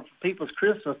left over for people's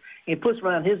Christmas, and he puts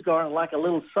around his garden like a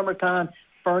little summertime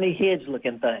ferny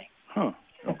hedge-looking thing. Huh.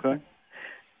 Okay.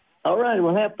 All right.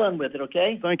 We'll have fun with it,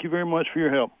 okay? Thank you very much for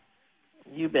your help.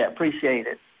 You bet. Appreciate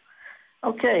it.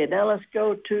 Okay, now let's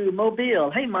go to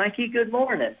Mobile. Hey, Mikey, good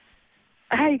morning.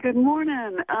 Hey, good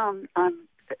morning.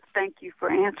 Thank you for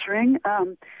answering.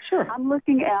 Sure. I'm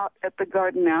looking out at the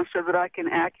garden now so that I can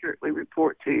accurately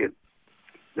report to you.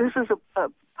 This is a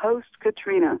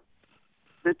post-Katrina.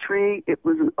 The tree, it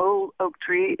was an old oak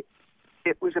tree.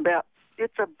 The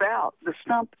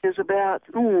stump is about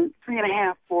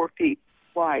 3.5, 4 feet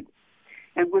wide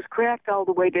and was cracked all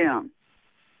the way down.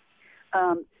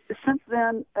 Since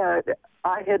then,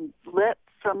 I had let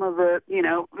some of the,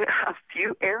 a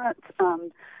few errant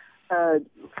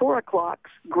 4 o'clocks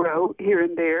grow here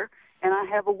and there, and I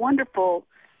have a wonderful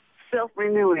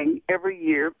self-renewing every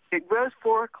year. It grows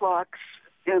 4 o'clocks,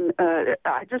 and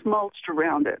I just mulched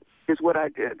around it is what I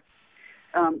did.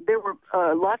 There were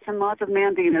lots and lots of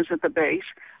mandinas at the base.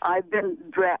 I've been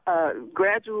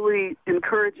gradually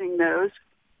encouraging those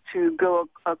to go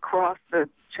across the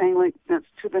chain link fence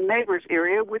to the neighbors'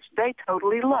 area, which they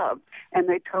totally love. And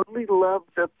they totally love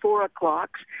the 4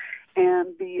 o'clocks.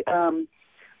 And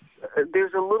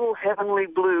there's a little heavenly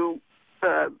blue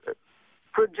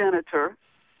progenitor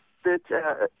that,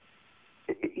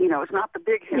 it's not the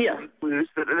big heavenly blues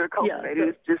that are cultivated.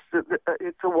 It's just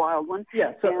it's a wild one.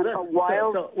 Yeah, and a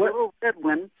wild little red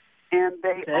one. And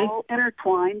they all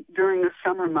intertwine during the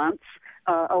summer months,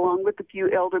 along with a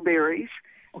few elderberries.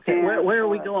 Okay, and, where are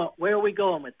we going? Where are we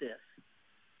going with this?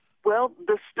 Well,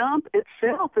 the stump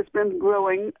itself has been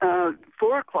growing 4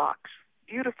 o'clocks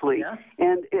beautifully,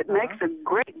 and it makes a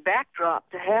great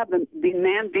backdrop to have the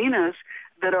mandinas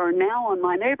that are now on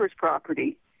my neighbor's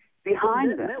property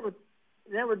behind them.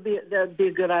 That would be a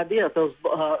good idea if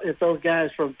those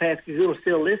guys from Pascagoula are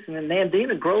still listening.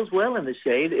 Nandina grows well in the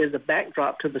shade, is a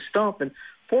backdrop to the stump, and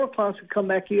 4 o'clocks would come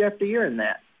back year after year in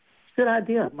that. Good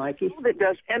idea, Mikey. It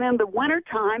does. And in the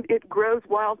wintertime, it grows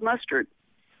wild mustard.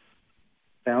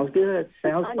 Sounds good.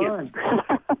 Sounds fun.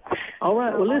 All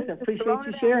right. Well, listen, appreciate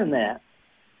you sharing that.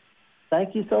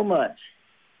 Thank you so much.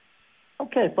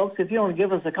 Okay, folks, if you want to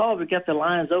give us a call, we've got the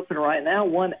lines open right now,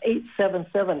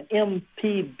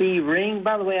 1-877-MPB-RING.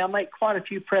 By the way, I make quite a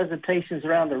few presentations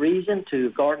around the region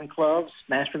to garden clubs,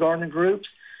 master gardening groups,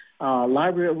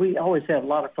 library. We always have a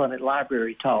lot of fun at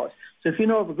library talks. So if you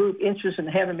know of a group interested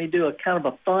in having me do a kind of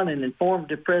a fun and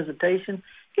informative presentation,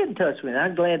 get in touch with me.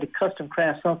 I'm glad to custom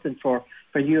craft something for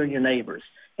you and your neighbors.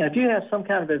 And if you have some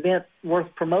kind of event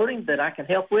worth promoting that I can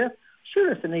help with,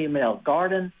 shoot us an email,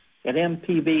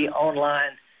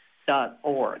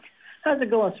 garden@mpbonline.org. How's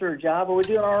it going, Sir Job? Are we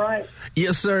doing all right?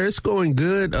 Yes, sir. It's going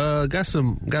good. Got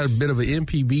a bit of an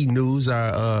MPB news.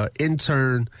 Our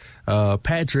intern,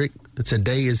 Patrick,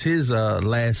 today is his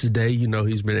last day.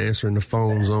 He's been answering the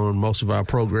phones on most of our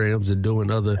programs and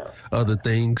doing other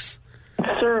things.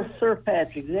 Sir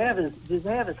Patrick, does he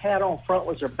have his hat on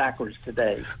frontwards or backwards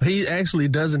today? He actually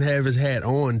doesn't have his hat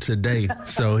on today,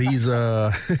 so he's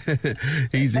letting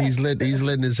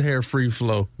his hair free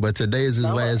flow. But today is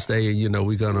his last day, and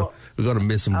we're gonna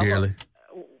miss him dearly.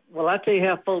 Well, I tell you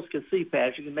how folks can see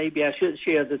Patrick, and maybe I should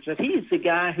share this. But he's the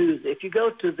guy who's, if you go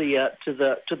to the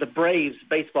Braves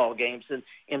baseball games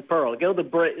in Pearl, go to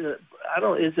the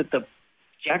is it the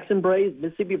Jackson Braves,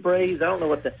 Mississippi Braves? I don't know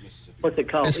what's it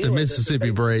called. It's the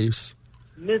Mississippi Braves.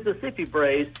 Mississippi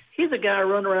Braves. He's a guy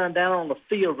running around down on the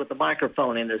field with a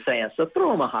microphone in his hand. So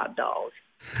throw him a hot dog.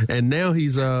 And now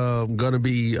he's going to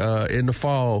be in the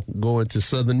fall going to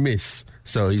Southern Miss.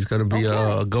 So he's going to be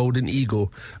a Golden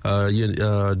Eagle,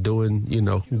 doing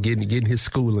getting his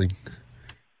schooling.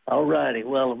 All righty.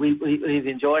 Well, we've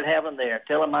enjoyed having him there.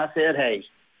 Tell him I said hey.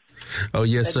 Oh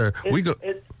yes, sir.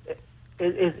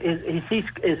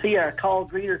 Is he our call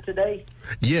greeter today?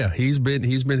 Yeah, he's been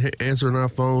answering our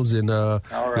phones and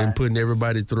putting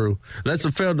everybody through. Let's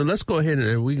go ahead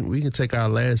and we can take our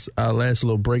last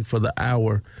little break for the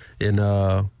hour, and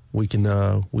we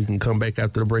can come back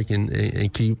after the break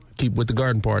and keep with the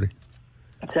garden party.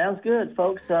 Sounds good,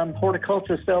 folks. I'm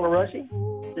horticulturist Stella Rushy.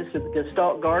 This is the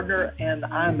Gestalt Gardener, and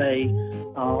I'm a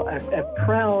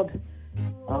proud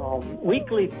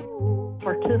weekly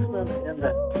participant in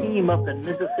the team up in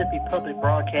Mississippi Public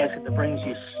Broadcasting that brings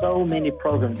you so many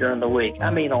programs during the week. I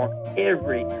mean, on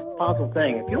every possible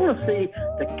thing. If you want to see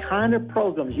the kind of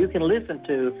programs you can listen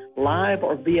to live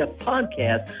or via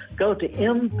podcast, go to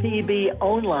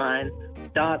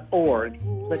mpbonline.org.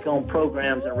 Click on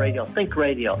programs and radio. Think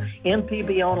radio.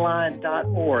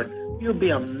 mpbonline.org. You'll be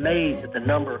amazed at the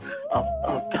number of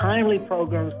timely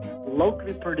programs,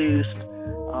 locally produced,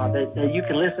 that you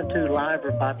can listen to live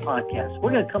or by podcast.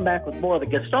 We're going to come back with more of the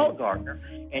Gestalt Gardener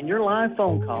and your live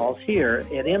phone calls here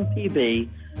at MPB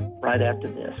right after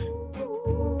this.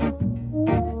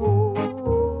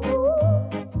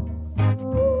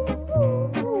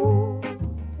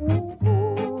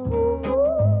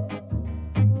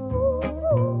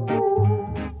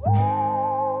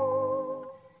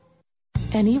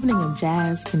 An evening of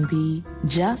jazz can be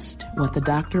just what the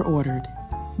doctor ordered.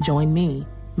 Join me,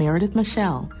 Meredith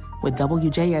Michelle, with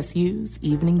WJSU's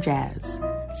Evening Jazz,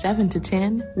 7 to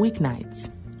 10 weeknights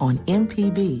on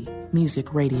MPB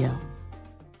Music Radio.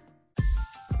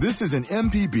 This is an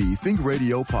MPB Think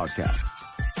Radio podcast.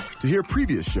 To hear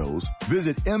previous shows,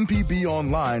 visit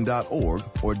mpbonline.org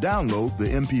or download the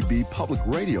MPB Public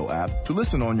Radio app to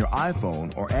listen on your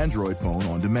iPhone or Android phone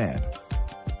on demand.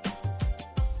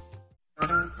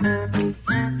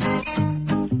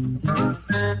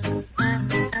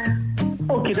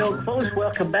 Okie doke, folks,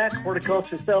 welcome back.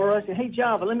 Horticulture Stella Rushy. Hey,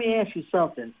 Java, let me ask you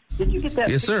something. Did you get that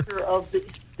Yes, picture sir. of the?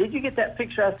 Did you get that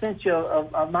picture I sent you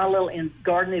of my little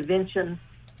garden invention?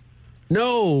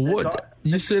 No, what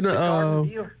you said?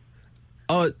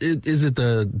 Is it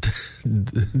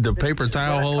the paper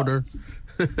towel holder?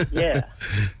 Yeah.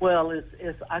 Well,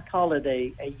 I call it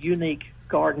a unique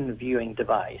garden viewing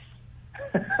device.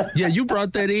 Yeah, you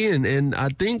brought that in, and I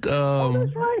think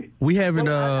that's right. we haven't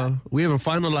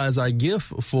finalized our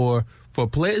gift for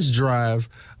pledge drive.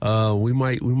 We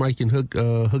might can hook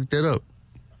that up.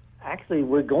 Actually,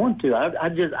 we're going to.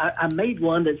 I made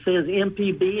one that says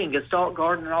MPB and Gestalt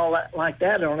Garden and all that like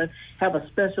that on it. Have a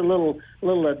special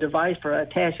little device for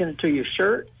attaching it to your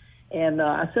shirt. And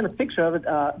I sent a picture of it.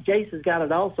 Jace has got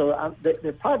it also.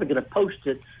 They're probably going to post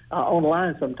it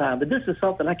online sometime. But this is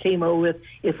something I came up with.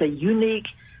 It's a unique,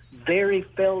 very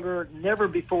Felder, never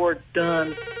before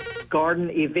done garden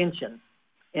invention.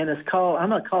 And I'm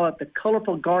going to call it the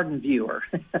Colorful Garden Viewer.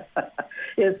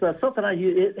 It's something I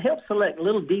use. It helps select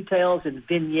little details and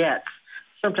vignettes.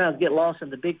 Sometimes get lost in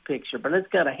the big picture. But it's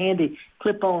got a handy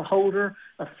clip-on holder,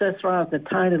 accessorized with a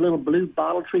tiny little blue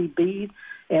bottle tree bead.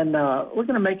 And we're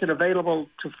going to make it available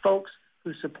to folks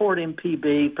who support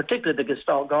MPB, particularly the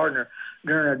Gestalt Gardener,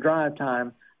 during our drive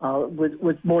time,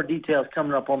 with more details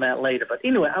coming up on that later. But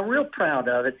anyway, I'm real proud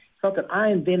of it. Something I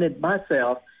invented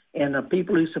myself, and the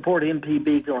people who support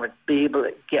MPB are going to be able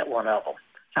to get one of them.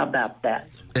 How about that?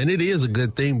 And it is a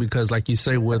good thing because, like you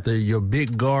say, with your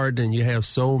big garden, you have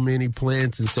so many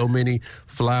plants and so many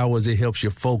flowers, it helps you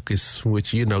focus,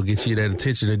 which, gets you that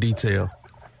attention to detail.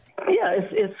 Yeah,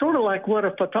 it's sort of like what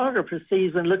a photographer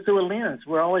sees when looks through a lens.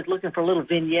 We're always looking for little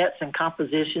vignettes and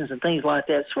compositions and things like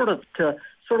that, sort of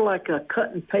like a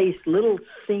cut and paste little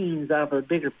scenes out of a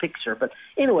bigger picture. But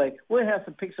anyway, we'll have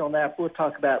some pictures on that. We'll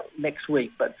talk about next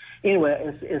week. But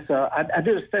anyway, I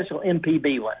did a special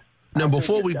MPB one. Now,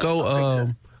 before we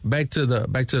go back to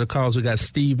the calls, we got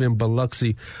Steve in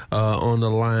Biloxi on the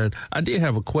line. I did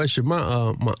have a question. My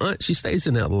aunt, she stays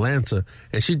in Atlanta,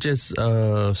 and she just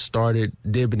started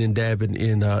dibbing and dabbing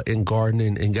in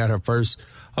gardening and got her first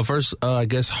I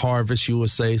guess harvest, you would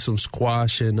say, some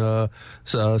squash and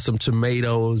some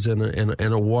tomatoes and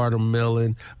a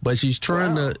watermelon. But she's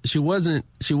trying to. She wasn't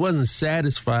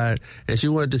satisfied, and she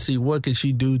wanted to see what could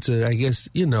she do to, I guess,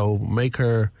 make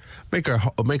her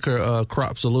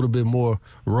crops a little bit more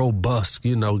robust,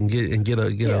 and get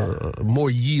a more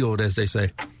yield, as they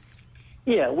say.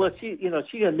 Yeah, well, she's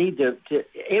gonna need to.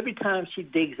 Every time she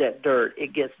digs that dirt,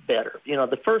 it gets better.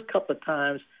 The first couple of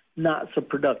times, not so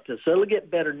productive. So it'll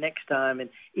get better next time, and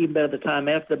even better the time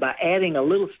after by adding a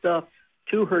little stuff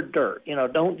to her dirt.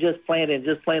 Don't just plant in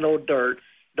just plain old dirt.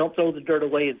 Don't throw the dirt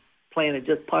away and plant in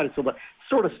just potted soil, but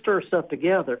sort of stir stuff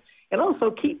together. And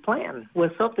also keep planting.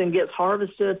 When something gets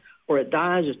harvested or it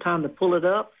dies, it's time to pull it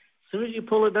up. As soon as you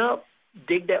pull it up,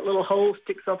 dig that little hole,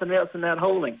 stick something else in that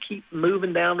hole, and keep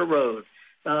moving down the road.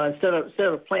 Instead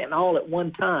of planting all at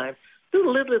one time, do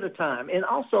a little at a time. And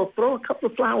also throw a couple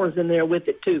of flowers in there with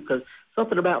it, too, because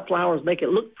something about flowers make it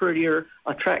look prettier,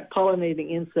 attract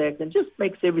pollinating insects, and just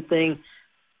makes everything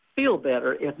feel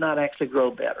better, if not actually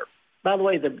grow better. By the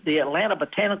way, the Atlanta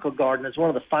Botanical Garden is one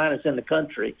of the finest in the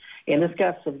country, and it's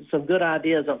got some good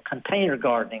ideas on container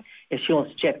gardening, if she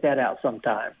wants to check that out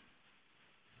sometime.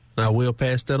 I will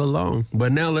pass that along.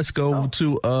 But now let's go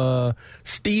to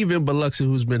Steve in Biloxi,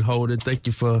 who's been holding. Thank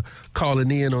you for calling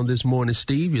in on this morning,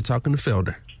 Steve. You're talking to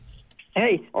Felder.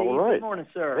 Hey, Steve. All right. Good morning,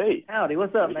 sir. Hey. Howdy.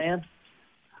 What's up, man?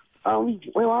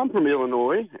 Well, I'm from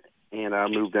Illinois, and I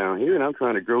moved down here, and I'm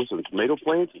trying to grow some tomato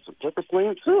plants and some pepper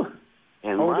plants. Whew.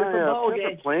 And my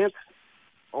pepper plants,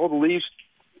 all the leaves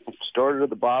started at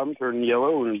the bottom, turning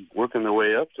yellow, and working their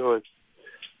way up, so it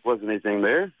wasn't anything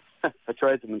there. I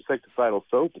tried some insecticidal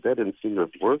soap, but that didn't seem to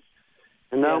work.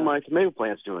 And now my tomato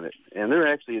plant's doing it. And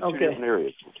they're actually in two different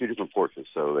areas, two different porches,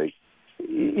 so they...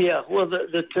 Yeah, well,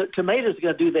 the tomatoes are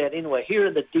going to do that anyway. Here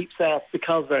in the deep south,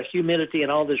 because of our humidity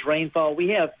and all this rainfall, we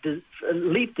have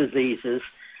leaf diseases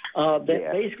that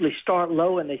basically start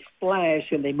low and they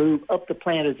splash and they move up the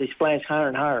plant as they splash higher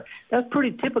and higher. That's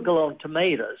pretty typical on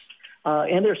tomatoes.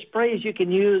 And there's sprays you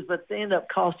can use, but they end up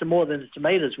costing more than the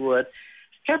tomatoes would.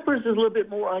 Peppers is a little bit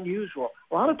more unusual.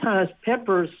 A lot of times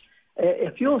peppers,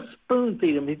 if you'll spoon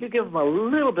feed them, if you give them a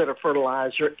little bit of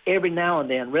fertilizer every now and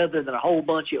then rather than a whole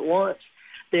bunch at once,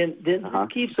 then it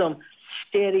keeps them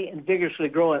steady and vigorously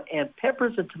growing. And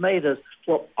peppers and tomatoes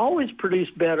will always produce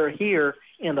better here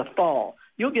in the fall.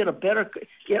 You'll get a better,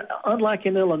 unlike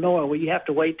in Illinois where you have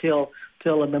to wait till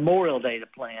a Memorial Day to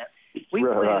plant. We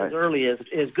plant as early as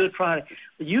Good Friday.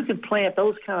 You can plant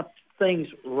those kind of things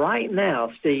right now,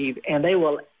 Steve, and they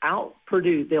will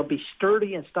outproduce. They'll be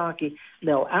sturdy and stocky.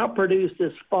 They'll outproduce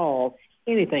this fall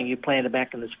anything you planted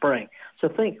back in the spring. So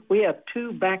think, we have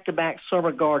 2 back-to-back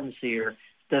summer gardens here.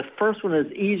 The first one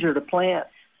is easier to plant.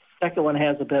 The second one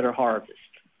has a better harvest.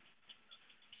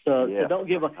 So don't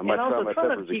give up. I might try my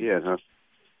peppers again, huh?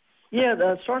 Yeah,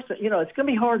 it's going to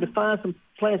be hard to find some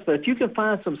plants, but if you can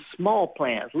find some small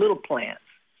plants, little plants.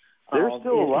 They're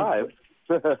still alive.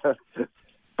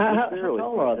 How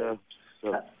tall are they?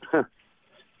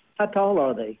 How tall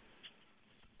are they?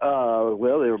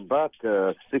 Well, they were about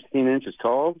 16 inches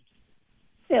tall.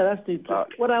 Yeah, that's too tall.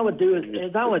 What I would do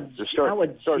is I would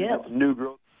start new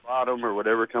growth bottom or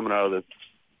whatever coming out of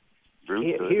the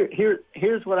root.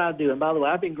 Here's what I do. And by the way,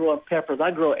 I've been growing peppers.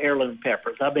 I grow heirloom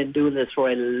peppers. I've been doing this for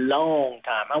a long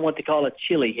time. I'm what they call a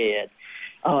chili head.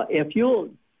 If you'll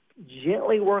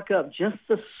gently work up just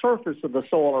the surface of the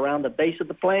soil around the base of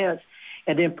the plants,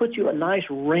 and then put you a nice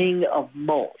ring of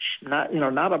mulch, not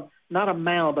a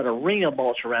mound, but a ring of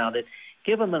mulch around it.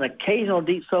 Give them an occasional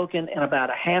deep soaking and about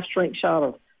a half-strength shot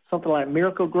of something like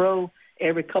Miracle Grow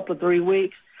every couple of 3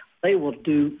 weeks. They'll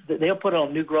put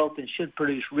on new growth and should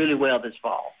produce really well this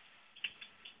fall.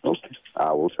 Okay,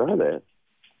 I will try that.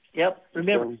 Yep.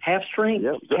 Remember, half-strength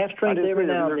every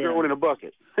now and then. They're growing in a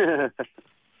bucket.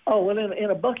 Oh, well,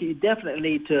 in a bucket, you definitely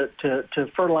need to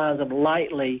fertilize them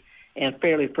lightly and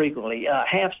fairly frequently.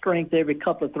 Half strength every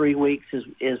couple of 3 weeks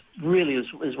is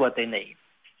what they need.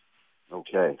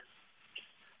 Okay.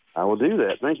 I will do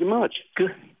that. Thank you much.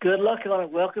 Good luck on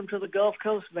it. Welcome to the Gulf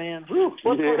Coast, man. Woo.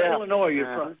 What part of Illinois are you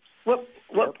from?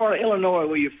 What part of Illinois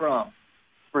were you from?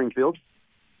 Springfield.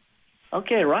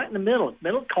 Okay, right in the middle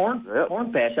corn patch.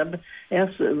 Right in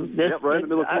the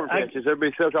middle of corn patches.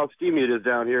 Everybody says how steamy it is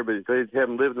down here, but they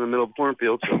haven't lived in the middle of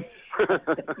cornfields. So.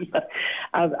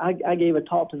 I gave a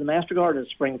talk to the Master Garden of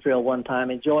Springfield one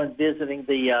time, enjoying visiting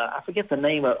the I forget the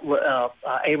name of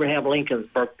Abraham Lincoln's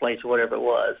birthplace or whatever it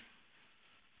was.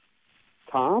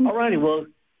 Tom? All righty, well,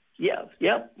 yep.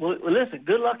 Well, listen,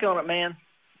 good luck on it, man.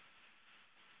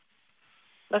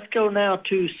 Let's go now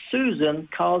to Susan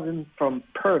calling from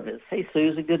Purvis. Hey,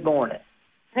 Susan, good morning.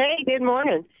 Hey, good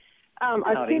morning.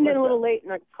 I tuned in a little late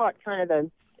and I caught kind of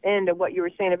the end of what you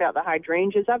were saying about the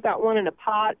hydrangeas. I've got one in a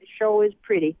pot. It sure is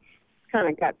pretty. It's kind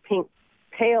of got pink,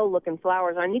 pale-looking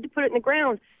flowers. I need to put it in the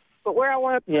ground, but where I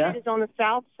want to put it is on the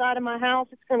south side of my house.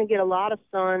 It's going to get a lot of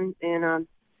sun, and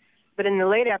but in the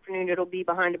late afternoon it'll be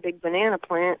behind a big banana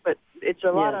plant, but it's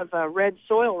a lot of red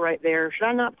soil right there. Should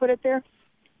I not put it there?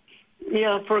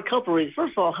 Yeah, for a couple of reasons.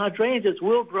 First of all, hydrangeas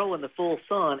will grow in the full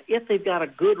sun if they've got a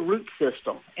good root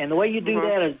system. And the way you do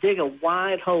that is dig a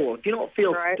wide hole. If you don't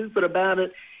feel stupid about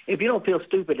it, if you don't feel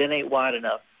stupid, it ain't wide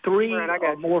enough. 3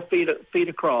 or more feet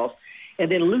across.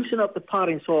 And then loosen up the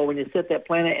potting soil when you set that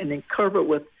plant in, and then cover it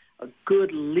with a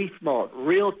good leaf mulch,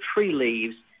 real tree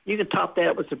leaves. You can top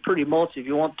that with some pretty mulch if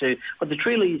you want to, but the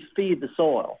tree leaves feed the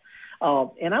soil.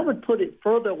 And I would put it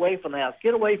further away from the house.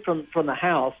 Get away from the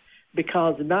house,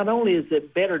 because not only is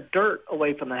it better dirt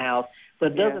away from the house,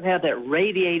 but it doesn't have that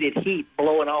radiated heat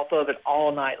blowing off of it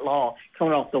all night long,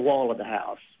 coming off the wall of the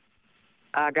house.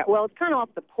 Well, it's kind of off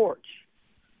the porch.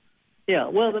 Yeah,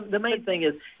 well, the main thing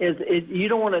is you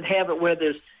don't want to have it where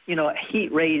there's, heat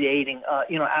radiating,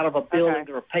 out of a building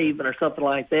or a pavement or something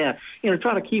like that.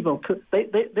 Try to keep them,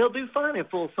 they'll do fine in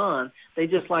full sun. They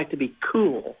just like to be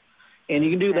cool. And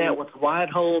you can do that with a wide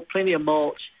hole, plenty of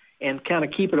mulch, and kind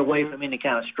of keep it away from any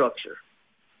kind of structure.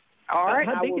 All right,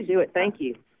 I will do it. Thank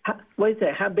you. Wait a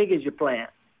second. How big is your plant?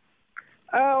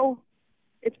 Oh,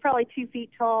 it's probably 2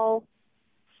 feet tall.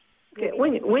 Okay.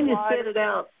 When you set it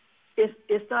out,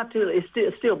 it's not too.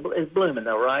 It's still blooming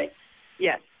though, right?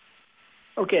 Yes.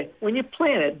 Okay. When you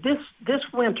plant it this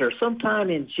winter, sometime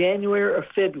in January or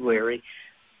February,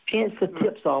 pinch the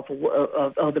tips off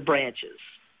of the branches.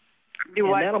 Do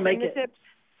what? That'll make it. Tips?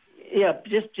 Yeah,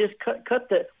 just cut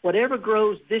the whatever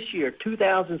grows this year,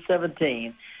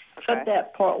 2017. Cut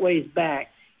that part ways back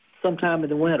sometime in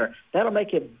the winter. That'll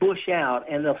make it bush out,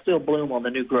 and they'll still bloom on the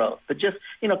new growth. But just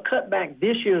cut back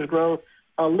this year's growth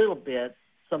a little bit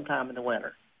sometime in the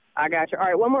winter. I got you. All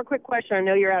right, one more quick question. I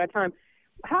know you're out of time.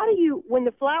 How do you, when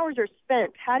the flowers are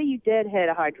spent, how do you deadhead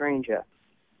a hydrangea?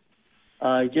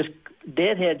 Just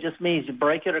deadhead just means you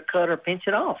break it or cut or pinch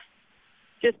it off.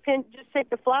 Just take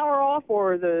the flower off,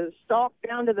 or the stalk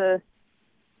down to the...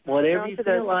 Whatever you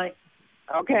feel like.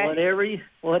 Okay.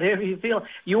 Whatever you feel.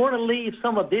 You want to leave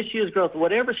some of this year's growth.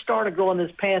 Whatever started growing this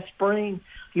past spring,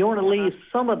 you want to leave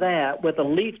some of that with a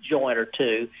leaf joint or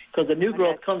two, because the new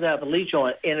growth comes out of the leaf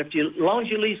joint. And as long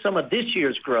as you leave some of this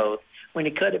year's growth, when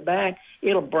you cut it back,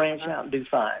 it'll branch out and do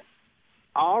fine.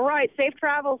 All right. Safe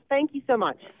travels. Thank you so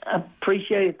much. I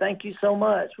appreciate it. Thank you so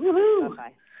much. Woohoo.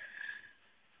 Bye-bye.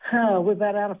 We're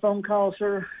about out of phone calls,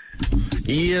 sir.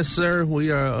 Yes, sir.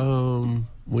 We are.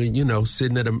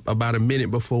 Sitting at about a minute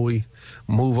before we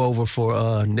move over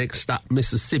for Next Stop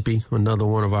Mississippi, another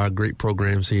one of our great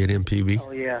programs here at MPB.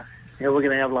 Oh yeah, we're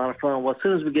gonna have a lot of fun. Well, as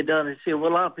soon as we get done, a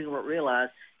lot of people don't realize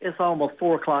it's almost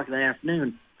 4:00 in the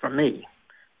afternoon for me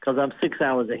because I'm 6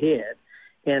 hours ahead.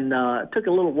 And took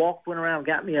a little walk, went around,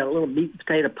 got me a little meat and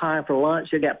potato pie for lunch.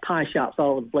 They got pie shops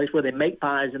all over the place where they make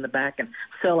pies in the back and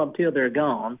sell them till they're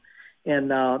gone.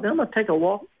 And then I'm going to take a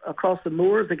walk across the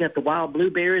moors. They got the wild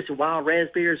blueberries and wild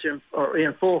raspberries are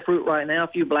in full fruit right now, a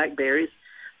few blackberries.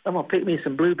 I'm going to pick me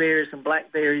some blueberries, some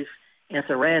blackberries, and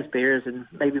some raspberries, and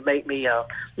maybe make me a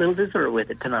little dessert with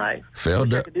it tonight. I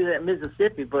could do that in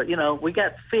Mississippi, but, we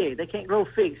got figs. They can't grow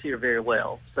figs here very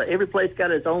well. So every place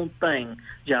got its own thing,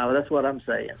 Java. That's what I'm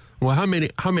saying. Well, how many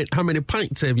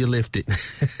pints have you lifted?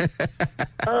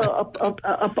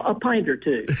 A pint or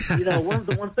two.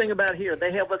 One thing about here,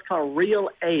 they have what's called real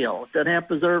ale. Doesn't have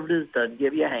preservatives, doesn't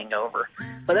give you a hangover.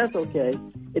 But that's okay.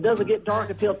 It doesn't get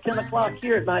dark until 10 o'clock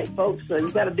here at night, folks, so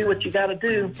you got to do what you got to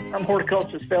do. I'm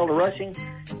horticulturist Felder Rushing.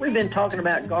 We've been talking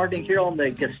about gardening here on the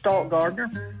Gestalt Gardener,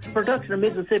 production of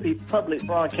Mississippi Public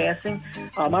Broadcasting.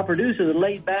 My producer is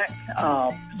laid back,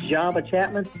 Java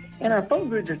Chapman, and our phone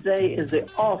group today is the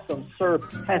awesome Sir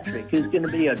Patrick, who's going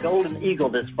to be a Golden Eagle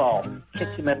this fall.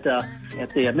 Catch him at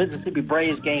the Mississippi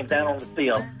Braves game down on the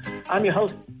field. I'm your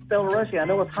host, Felder Rushing. I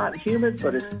know it's hot and humid,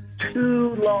 but it's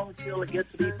too long till it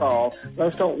gets to be fall.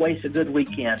 Let's don't waste a good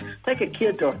weekend. Take a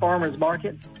kid to a farmer's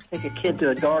market. Take a kid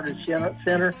to a garden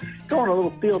center. Go on a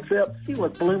little field trip. See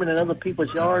what's blooming in other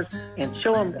people's yards, and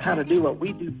show them how to do what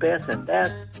we do best, and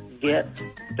that's get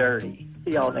dirty.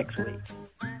 See y'all next week.